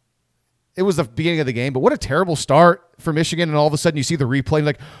 it was the beginning of the game, but what a terrible start for Michigan. And all of a sudden you see the replay and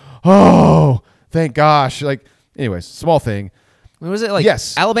like, oh, thank gosh. Like, anyways, small thing. What was it like?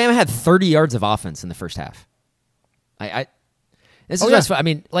 Yes. Alabama had 30 yards of offense in the first half. This is just fun. I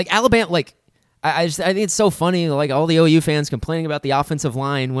mean, like Alabama, like I think it's so funny, like all the OU fans complaining about the offensive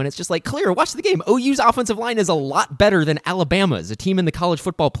line when it's just like clear. Watch the game. OU's offensive line is a lot better than Alabama's, a team in the college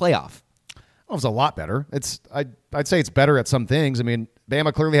football playoff. Well, it's a lot better. I'd say it's better at some things. I mean,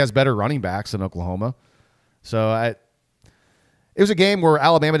 Bama clearly has better running backs than Oklahoma. So it was a game where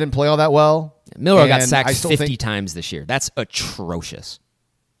Alabama didn't play all that well. Milroe got sacked 50 times this year. That's atrocious.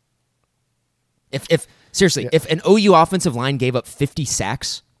 If an OU offensive line gave up 50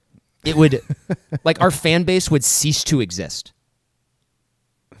 sacks, it would like our fan base would cease to exist.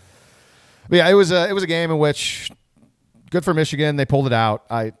 But yeah, it was a game in which good for Michigan. They pulled it out.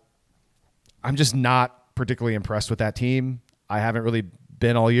 I'm just not particularly impressed with that team. I haven't really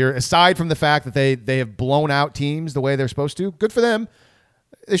been all year, aside from the fact that they have blown out teams the way they're supposed to. Good for them.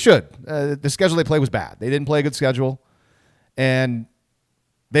 They should. The schedule they played was bad. They didn't play a good schedule, and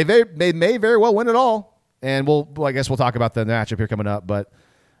they may very well win it all. And I guess we'll talk about the matchup here coming up. But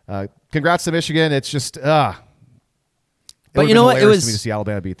congrats to Michigan. It's just, but you know what? It was to me to see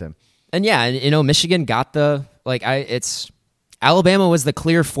Alabama beat them. And yeah, Michigan got Alabama was the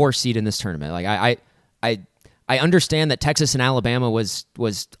clear 4 seed in this tournament. Like I understand that Texas and Alabama was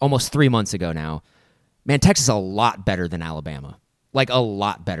almost 3 months ago now. Man, Texas is a lot better than Alabama. Like a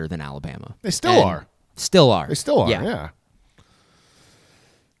lot better than Alabama. They still are. Still are. They still are. Yeah.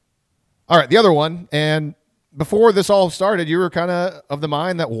 All right, the other one, and before this all started, you were kind of the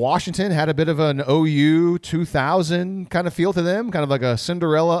mind that Washington had a bit of an OU 2000 kind of feel to them, kind of like a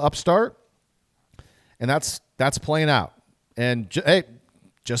Cinderella upstart, and that's playing out. And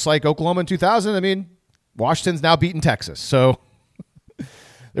just like Oklahoma in 2000, I mean, Washington's now beaten Texas. So,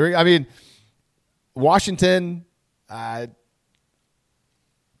 Washington,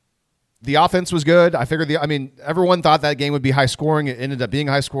 the offense was good. I figured everyone thought that game would be high scoring. It ended up being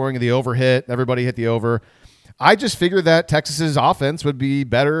high scoring. The over hit. Everybody hit the over. I just figured that Texas's offense would be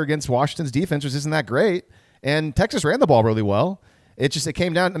better against Washington's defense, which isn't that great. And Texas ran the ball really well. It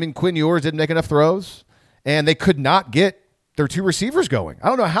came down. I mean, Quinn Ewers didn't make enough throws, and they could not get their 2 receivers going. I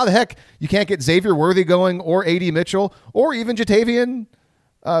don't know how the heck you can't get Xavier Worthy going, or A.D. Mitchell, or even Jatavian.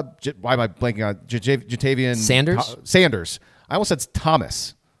 Why am I blanking on Jatavian Sanders? Sanders. I almost said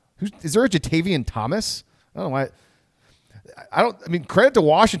Thomas. Is there a Jatavian Thomas? I don't know why. Credit to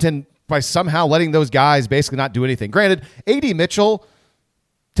Washington by somehow letting those guys basically not do anything. Granted, A.D. Mitchell,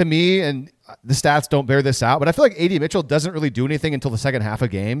 to me, and the stats don't bear this out, but I feel like A.D. Mitchell doesn't really do anything until the second half of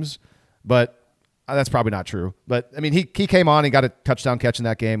games. But that's probably not true. But, he came on and got a touchdown catch in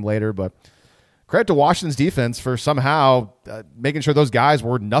that game later. But credit to Washington's defense for somehow making sure those guys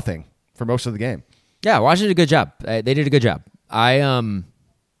were nothing for most of the game. Yeah, Washington did a good job. They did a good job.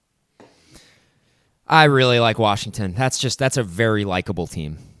 I really like Washington. That's a very likable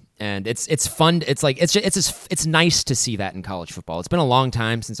team. And it's fun. It's nice to see that in college football. It's been a long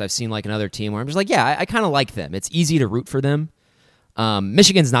time since I've seen like another team where I'm just like, yeah, I kind of like them. It's easy to root for them.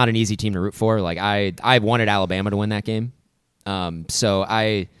 Michigan's not an easy team to root for. Like I wanted Alabama to win that game.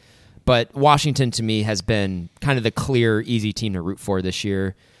 But Washington to me has been kind of the clear, easy team to root for this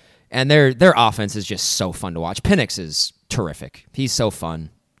year. And their offense is just so fun to watch. Penix is terrific. He's so fun.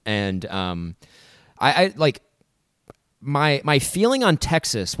 And I like my feeling on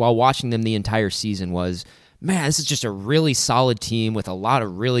Texas while watching them the entire season was, man, this is just a really solid team with a lot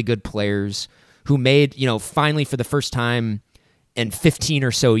of really good players who made, finally for the first time in 15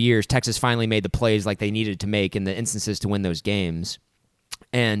 or so years, Texas finally made the plays like they needed to make in the instances to win those games.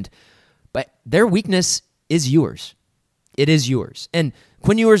 But their weakness is Ewers. It is Ewers. And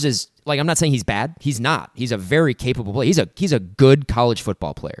Quinn Ewers is, like, I'm not saying he's bad. He's not. He's a very capable player. He's a good college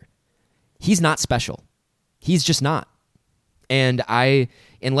football player. He's not special. He's just not. And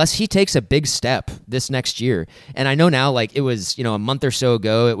unless he takes a big step this next year, and I know now, like, it was, a month or so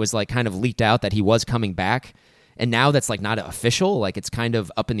ago, it was like kind of leaked out that he was coming back. And now that's like not official. Like, it's kind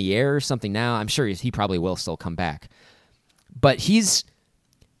of up in the air or something now. I'm sure he probably will still come back. But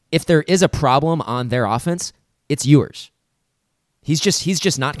if there is a problem on their offense, it's Ewers. He's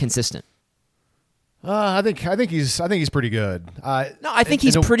just not consistent. I think he's pretty good. No, I think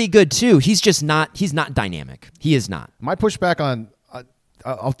he's pretty good too. He's not dynamic. He is not. My pushback on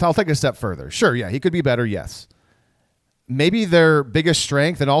I'll take it a step further. Sure, yeah, he could be better, yes. Maybe their biggest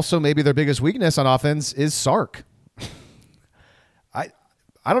strength and also maybe their biggest weakness on offense is Sark.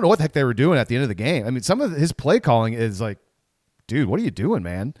 I don't know what the heck they were doing at the end of the game. I mean, some of his play calling is like, dude, what are you doing,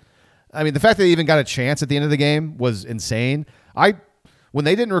 man? I mean, the fact that they even got a chance at the end of the game was insane. When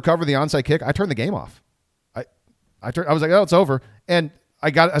they didn't recover the onside kick, I turned the game off. I was like, oh, it's over. And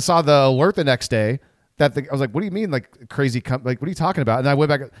I saw the alert the next day I was like, what do you mean, like crazy? Like, what are you talking about? And I went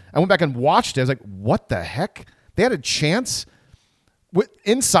back and watched it. I was like, what the heck? They had a chance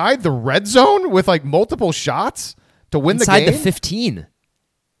inside the red zone with like multiple shots to win the game. Inside the 15.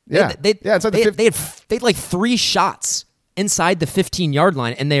 Yeah, inside the 15. They had like 3 shots inside the 15-yard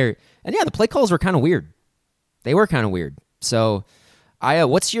line, and the play calls were kind of weird. They were kind of weird. So,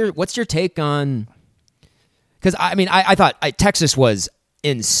 what's your take on? Because I thought Texas was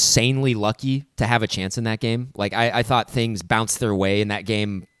insanely lucky to have a chance in that game. Like I thought things bounced their way in that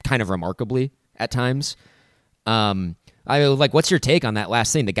game kind of remarkably at times. What's your take on that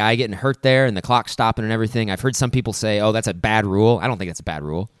last thing? The guy getting hurt there and the clock stopping and everything. I've heard some people say, "Oh, that's a bad rule." I don't think it's a bad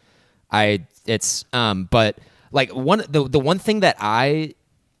rule. But like the one thing that I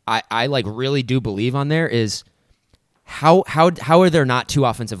like really do believe on there is how are there not 2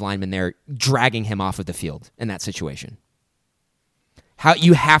 offensive linemen there dragging him off of the field in that situation? How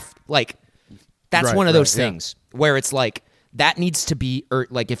you have that's one of those things where it's like that needs to be, or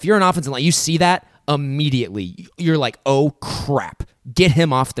like if you're an offensive line, you see that immediately, you're like, oh crap, get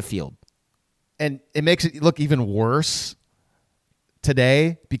him off the field. And it makes it look even worse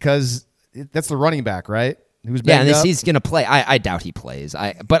today because that's the running back, right? Who's banged up. He's gonna play. I doubt he plays.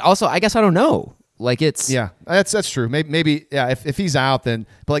 But also I guess I don't know. Like it's that's true. Maybe if he's out then,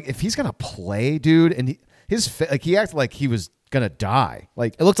 but like if he's gonna play, dude, and he acted like he was gonna die.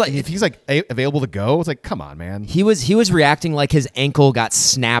 Like it looks like if he's like available to go, it's like, come on, man. He was reacting like his ankle got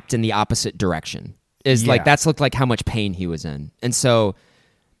snapped in the opposite direction. Like that's looked like how much pain he was in. And so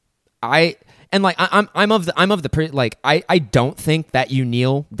I'm of the I don't think that you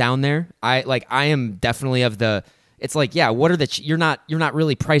kneel down there. I am definitely of the. It's like, what are you're not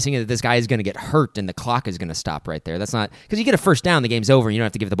really pricing it that this guy is going to get hurt and the clock is going to stop right there. That's not, because you get a first down, the game's over, and you don't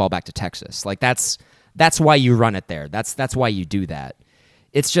have to give the ball back to Texas. Like that's why you run it there. That's why you do that.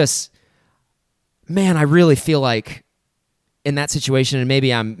 It's just, man, I really feel like in that situation, and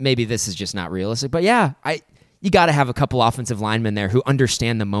maybe this is just not realistic, but you got to have a couple offensive linemen there who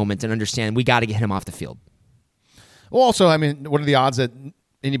understand the moment and understand we got to get him off the field. Well, also, I mean, what are the odds that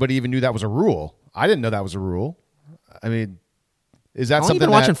anybody even knew that was a rule? I didn't know that was a rule. I mean, is that something? You've been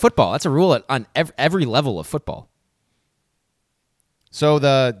watching football. That's a rule on every level of football. So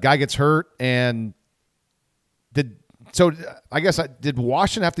the guy gets hurt, and did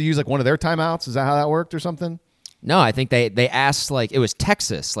Washington have to use like one of their timeouts? Is that how that worked or something? No, I think they asked, like, it was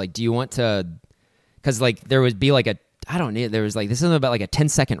Texas. Like, do you want to? Because like there would be like there was like this is about like a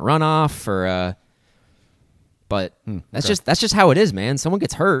 10-second runoff or but that's just how it is, man. Someone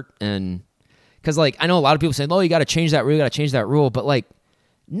gets hurt, and because like I know a lot of people saying, oh, you got to change that rule, but like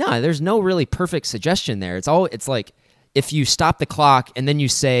no, there's no really perfect suggestion there. It's like if you stop the clock and then you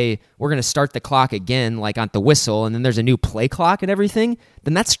say we're going to start the clock again, like on the whistle, and then there's a new play clock and everything,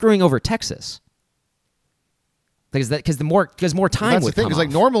 then that's screwing over Texas. because more time That's would the thing. come Because like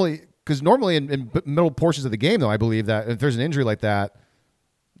off. normally in middle portions of the game, though, I believe that if there's an injury like that,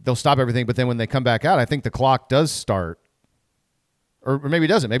 they'll stop everything. But then when they come back out, I think the clock does start, or maybe it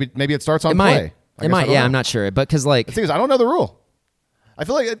doesn't. Maybe it starts on play. It might. Yeah, I'm not sure. But because like the thing is, I don't know the rule. I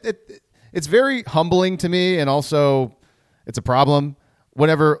feel like it's very humbling to me, and also it's a problem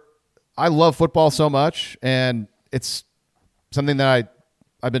whenever I love football so much, and it's something that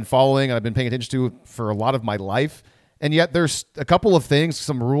I've been following and I've been paying attention to for a lot of my life. And yet there's a couple of things,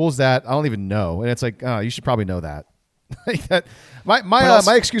 some rules that I don't even know. And it's like, oh, you should probably know that.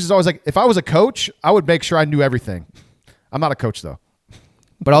 My excuse is always like, if I was a coach, I would make sure I knew everything. I'm not a coach though.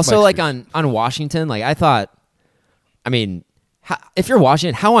 But also like on Washington, like I thought, I mean, if you're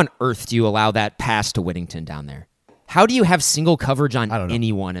Washington, how on earth do you allow that pass to Whittington down there? How do you have single coverage on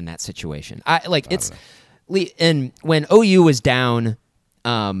anyone in that situation? And when OU was down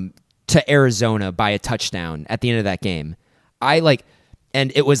to Arizona by a touchdown at the end of that game,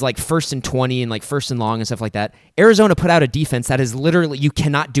 and it was like 1st and 20 and like 1st and long and stuff like that. Arizona put out a defense that is literally, you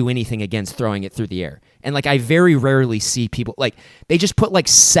cannot do anything against throwing it through the air. And like I very rarely see people, like they just put like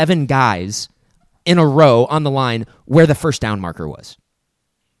 7 guys in a row on the line where the first down marker was.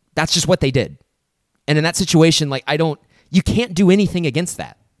 That's just what they did. And in that situation, like you can't do anything against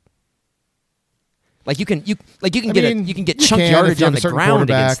that. Like you can get chunk yardage on the ground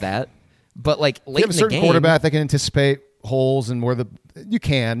against that, but like late in the game, you have a certain quarterback that can anticipate holes and where you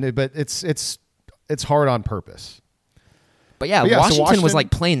can, but it's hard on purpose. But yeah, Washington was like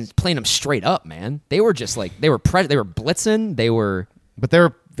playing them straight up, man. They were just like they were blitzing, but they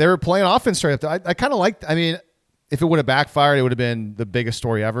were playing offense straight up. I kind of liked. I mean, if it would have backfired, it would have been the biggest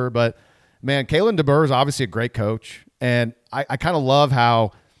story ever. But man, Kalen DeBoer is obviously a great coach, and I kind of love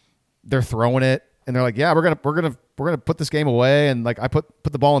how they're throwing it. And they're like, yeah, we're gonna put this game away, and like I put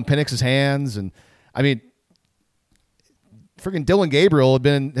the ball in Penix's hands, and I mean, freaking Dylan Gabriel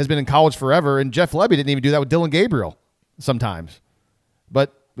has been in college forever, and Jeff Lebby didn't even do that with Dylan Gabriel sometimes,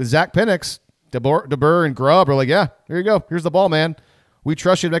 but with Zach Penix, DeBoer and Grubb are like, yeah, here you go, here's the ball, man. We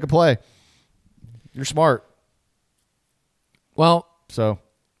trust you to make a play. You're smart. Well, so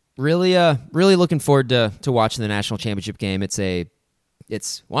really looking forward to watching the national championship game.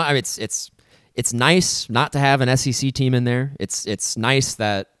 It's nice not to have an SEC team in there. It's nice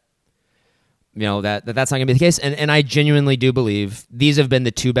that that's not going to be the case. And I genuinely do believe these have been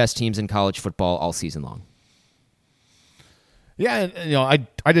the 2 best teams in college football all season long. Yeah, and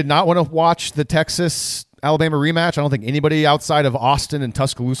I did not want to watch the Texas-Alabama rematch. I don't think anybody outside of Austin and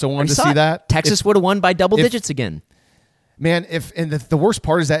Tuscaloosa wanted to see that. Texas would have won by double digits again. Man, the worst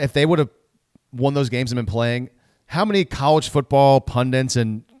part is that if they would have won those games and been playing, how many college football pundits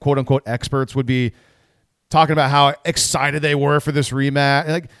and quote-unquote experts would be talking about how excited they were for this rematch?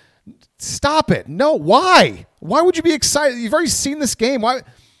 Like, stop it. No, why? Why would you be excited? You've already seen this game. Why?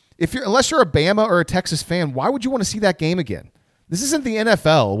 Unless you're a Bama or a Texas fan, why would you want to see that game again? This isn't the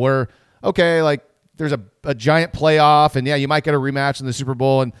NFL where, okay, like there's a giant playoff, and yeah, you might get a rematch in the Super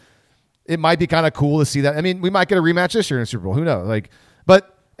Bowl, and it might be kind of cool to see that. I mean, we might get a rematch this year in the Super Bowl. Who knows?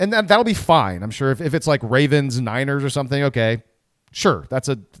 And that'll be fine. I'm sure if it's like Ravens and Niners or something, okay, sure.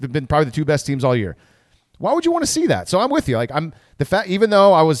 They've been probably the 2 best teams all year. Why would you want to see that? So I'm with you. Like even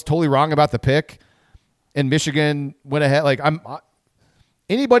though I was totally wrong about the pick and Michigan went ahead, like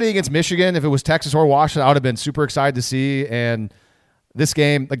anybody against Michigan, if it was Texas or Washington, I would have been super excited to see. And this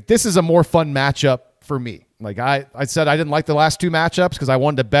game, like this is a more fun matchup for me. Like I said, I didn't like the last 2 matchups because I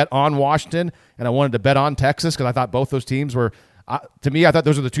wanted to bet on Washington and I wanted to bet on Texas because I thought both those teams were, to me, I thought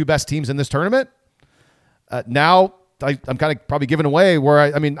those are the 2 best teams in this tournament. Now I'm kind of probably giving away where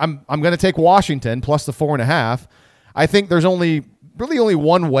I'm going to take Washington plus the 4.5. I think there's only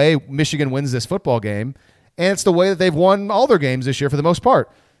one way Michigan wins this football game, and it's the way that they've won all their games this year for the most part.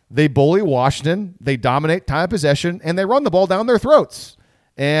 They bully Washington, they dominate time of possession, and they run the ball down their throats.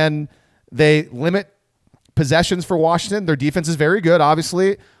 And they limit possessions for Washington. Their defense is very good,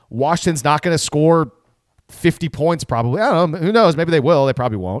 obviously. Washington's not going to score 50 points probably. I don't know. Who knows? Maybe they will. They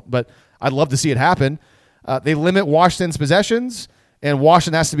probably won't, but I'd love to see it happen. They limit Washington's possessions, and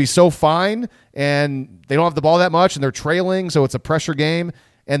Washington has to be so fine, and they don't have the ball that much, and they're trailing, so it's a pressure game,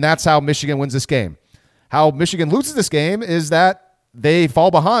 and that's how Michigan wins this game. How Michigan loses this game is that they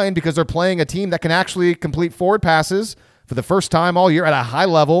fall behind because they're playing a team that can actually complete forward passes for the first time all year at a high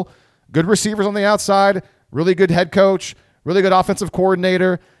level. Good receivers on the outside, really good head coach, really good offensive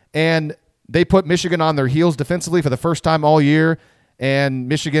coordinator, and they put Michigan on their heels defensively for the first time all year, and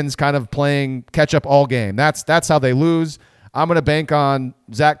Michigan's kind of playing catch-up all game. That's how they lose. I'm going to bank on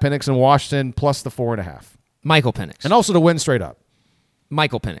Zach Penix and Washington plus the 4.5. Michael Penix. And also to win straight up.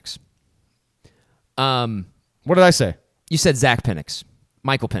 Michael Penix. What did I say? You said Zach Penix.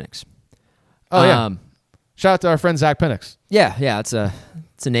 Michael Penix. Oh, yeah. Shout out to our friend Zach Penix. Yeah. It's a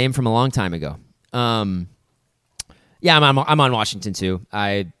name from a long time ago. Yeah, I'm on Washington too.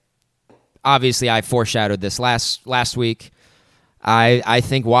 I foreshadowed this last week. I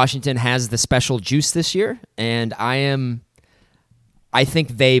think Washington has the special juice this year, and I think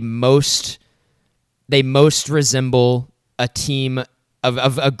they most resemble a team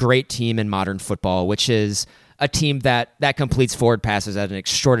of a great team in modern football, which is a team that completes forward passes at an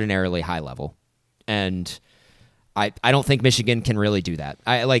extraordinarily high level. And I don't think Michigan can really do that.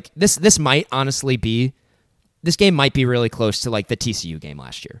 This might honestly be, this game might be really close to like the TCU game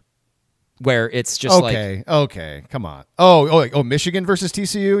last year, where it's just okay, come on. Oh, Michigan versus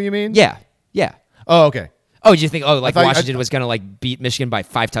TCU, you mean? Yeah. Oh, okay. Oh, did you think Washington was going to like beat Michigan by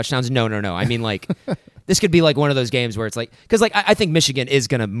 5 touchdowns? No. I mean, like, this could be like one of those games where it's like, because like I think Michigan is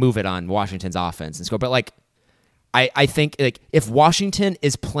going to move it on Washington's offense and score, but like I think like if Washington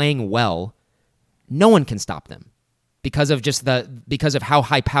is playing well, no one can stop them because of how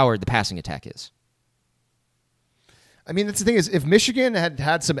high powered the passing attack is. I mean, that's the thing is, if Michigan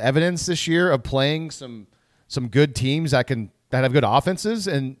had some evidence this year of playing some good teams that have good offenses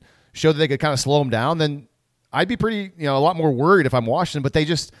and show that they could kind of slow them down, then I'd be pretty, a lot more worried if I'm Washington. But they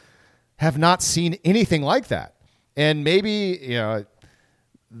just have not seen anything like that. And maybe,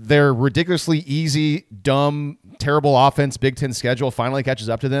 their ridiculously easy, dumb, terrible offense, Big Ten schedule finally catches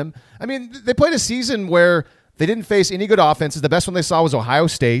up to them. I mean, they played a season where they didn't face any good offenses. The best one they saw was Ohio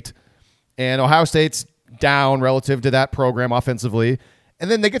State, and Ohio State's down relative to that program offensively.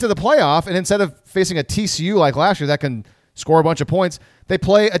 And then they get to the playoff, and instead of facing a TCU like last year that can score a bunch of points, they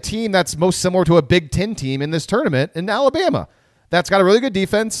play a team that's most similar to a Big Ten team in this tournament in Alabama. That's got a really good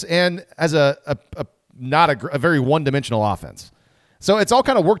defense and has a very one-dimensional offense. So it's all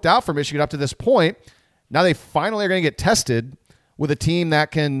kind of worked out for Michigan up to this point. Now they finally are going to get tested with a team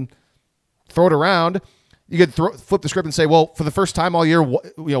that can throw it around. You could flip the script and say, well, for the first time all year,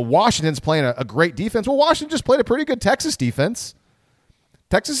 Washington's playing a great defense. Well, Washington just played a pretty good Texas defense.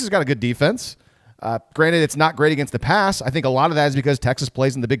 Texas has got a good defense. Granted, it's not great against the pass. I think a lot of that is because Texas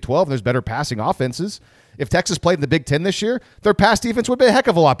plays in the Big 12 and there's better passing offenses. If Texas played in the Big 10 this year, their pass defense would be a heck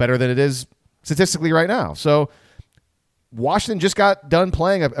of a lot better than it is statistically right now. So Washington just got done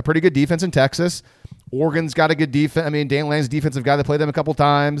playing a pretty good defense in Texas. Oregon's got a good defense. I mean, Dan Lanning's defensive guy that played them a couple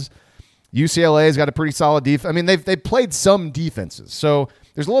times. UCLA's got a pretty solid defense. I mean, they've played some defenses. So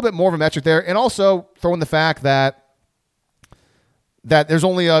there's a little bit more of a metric there. And also throw in the fact that there's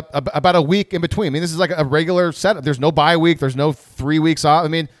only about a week in between. I mean, this is like a regular setup. There's no bye week. There's no 3 weeks off. I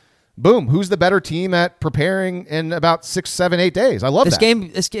mean, boom, who's the better team at preparing in about 6, 7, 8 days? I love this that.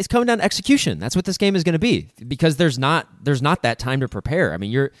 Game is coming down to execution. That's what this game is going to be, because there's not that time to prepare. I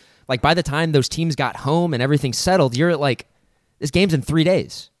mean, you're like, by the time those teams got home and everything settled, you're like, this game's in 3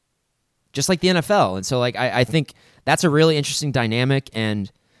 days, just like the NFL. And so like, I think that's a really interesting dynamic.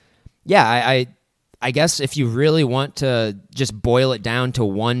 And yeah, I guess if you really want to just boil it down to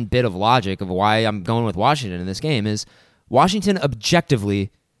one bit of logic of why I'm going with Washington in this game, is Washington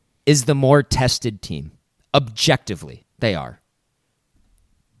objectively is the more tested team. Objectively, they are.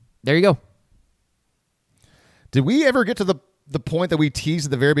 There you go. Did we ever get to the point that we teased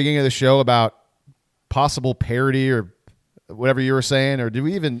at the very beginning of the show about possible parity or whatever you were saying, or did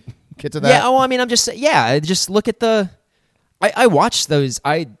we even get to that? Yeah, well, I mean, I'm just saying, yeah, just look at I watched the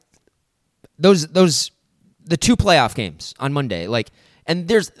 2 playoff games on Monday, like, and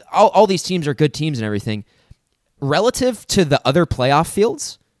there's all these teams are good teams and everything. Relative to the other playoff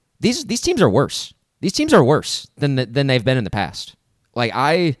fields, these teams are worse. These teams are worse than they've been in the past. Like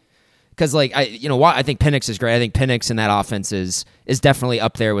I think Penix is great. I think Penix in that offense is definitely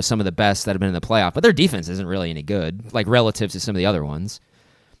up there with some of the best that have been in the playoff. But their defense isn't really any good, like relative to some of the other ones.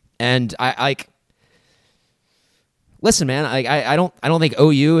 And listen, man, I don't think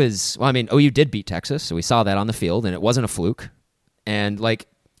OU is. Well, I mean, OU did beat Texas, so we saw that on the field, and it wasn't a fluke. And like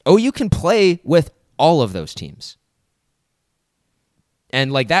OU can play with all of those teams.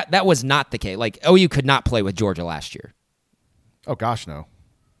 And like that was not the case. Like OU could not play with Georgia last year. Oh gosh, no.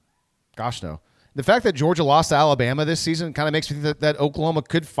 The fact that Georgia lost to Alabama this season kind of makes me think that Oklahoma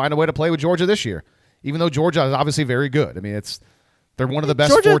could find a way to play with Georgia this year, even though Georgia is obviously very good. I mean, they're one of the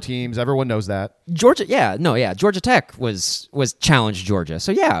best 4 teams. Everyone knows that. Georgia, yeah, Georgia Tech was challenged Georgia,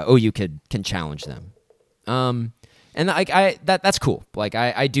 so yeah, OU can challenge them. And that's cool. Like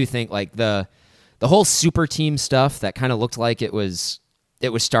I do think like the whole super team stuff that kind of looked like it was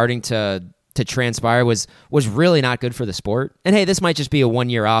starting to transpire was really not good for the sport. And hey, this might just be a 1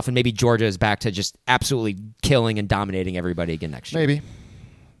 year off, and maybe Georgia is back to just absolutely killing and dominating everybody again next year. Maybe.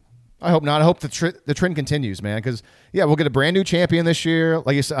 I hope not. I hope the trend continues, man. Because we'll get a brand new champion this year.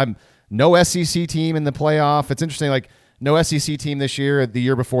 Like you said, I'm no SEC team in the playoff. It's interesting. Like no SEC team this year. The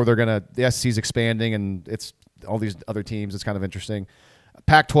year before, the SEC's expanding, and it's all these other teams. It's kind of interesting.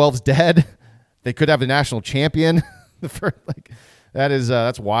 Pac-12's dead. They could have a national champion.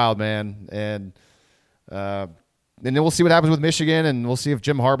 That's wild, man. And then we'll see what happens with Michigan, and we'll see if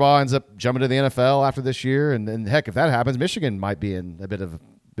Jim Harbaugh ends up jumping to the NFL after this year. And heck, if that happens, Michigan might be in a bit of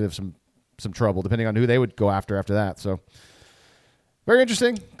some trouble, depending on who they would go after that. So very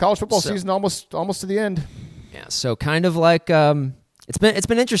interesting. College football season almost to the end. Yeah. So kind of like it's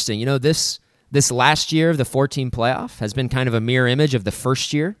been interesting. You know, this last year of the 14 playoff has been kind of a mirror image of the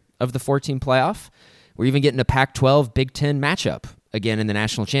first year of the 14 playoff. We're even getting a Pac-12 Big Ten matchup again in the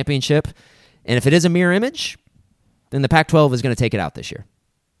national championship. And if it is a mirror image, then the Pac-12 is going to take it out this year.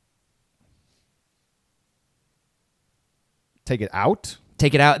 Take it out?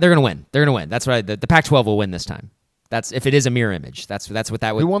 Take it out. They're going to win. That's right. The Pac-12 will win this time. That's if it is a mirror image. That's what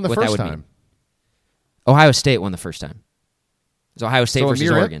that would. Who won the what first that would time? Mean. Ohio State won the first time. It was Ohio State versus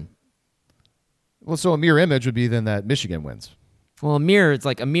Oregon. Well, so a mirror image would be then that Michigan wins. Well, a mirror is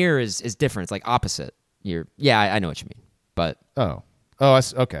different. It's like opposite. I know what you mean. But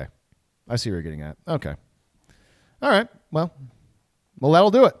okay. I see where you're getting at. Okay. All right. Well,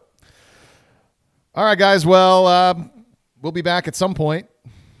 that'll do it. All right, guys. Well, we'll be back at some point.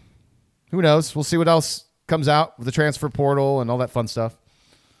 Who knows? We'll see what else comes out with the transfer portal and all that fun stuff.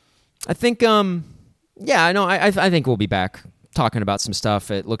 I think, I know. I think we'll be back talking about some stuff.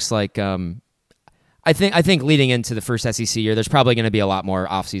 It looks like, I think leading into the first SEC year, there's probably going to be a lot more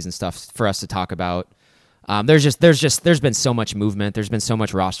off-season stuff for us to talk about. There's been so much movement. There's been so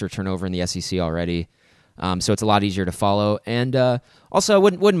much roster turnover in the SEC already. So it's a lot easier to follow. And also, I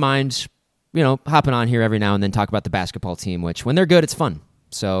wouldn't mind, hopping on here every now and then talk about the basketball team, which when they're good, it's fun.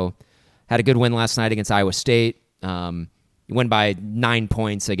 So had a good win last night against Iowa State. You win by 9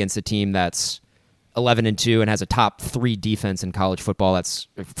 points against a team that's 11-2 and has a top 3 defense in college football. That's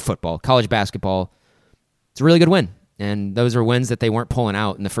college basketball. It's a really good win. And those are wins that they weren't pulling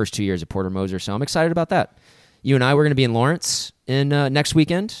out in the first 2 years of Porter Moser. So I'm excited about that. You and I, we're going to be in Lawrence in next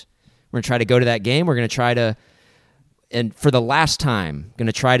weekend. We're going to try to go to that game. We're going to try to, and for the last time, going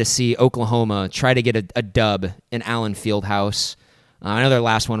to try to see Oklahoma try to get a dub in Allen Fieldhouse. I know their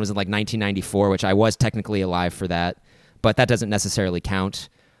last one was in 1994, which I was technically alive for that, but that doesn't necessarily count.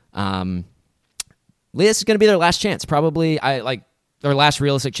 This is going to be their last chance. Probably, their last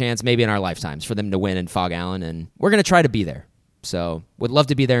realistic chance, maybe in our lifetimes, for them to win in Fog Allen, and we're going to try to be there. So, would love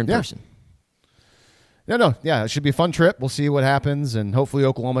to be there in person. It should be a fun trip. We'll see what happens, and hopefully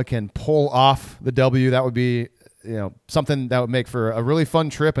Oklahoma can pull off the W. That would be, something that would make for a really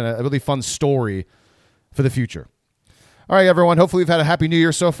fun trip and a really fun story for the future. All right, everyone. Hopefully you've had a happy New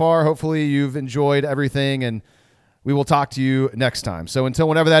Year so far. Hopefully you've enjoyed everything, and we will talk to you next time. So until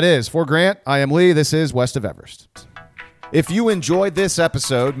whenever that is, for Grant, I am Lee. This is West of Everest. If you enjoyed this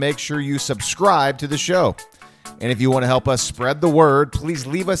episode, make sure you subscribe to the show. And if you want to help us spread the word, please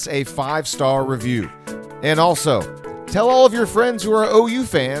leave us a 5-star review. And also, tell all of your friends who are OU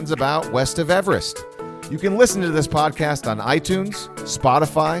fans about West of Everest. You can listen to this podcast on iTunes,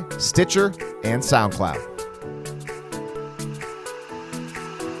 Spotify, Stitcher, and SoundCloud.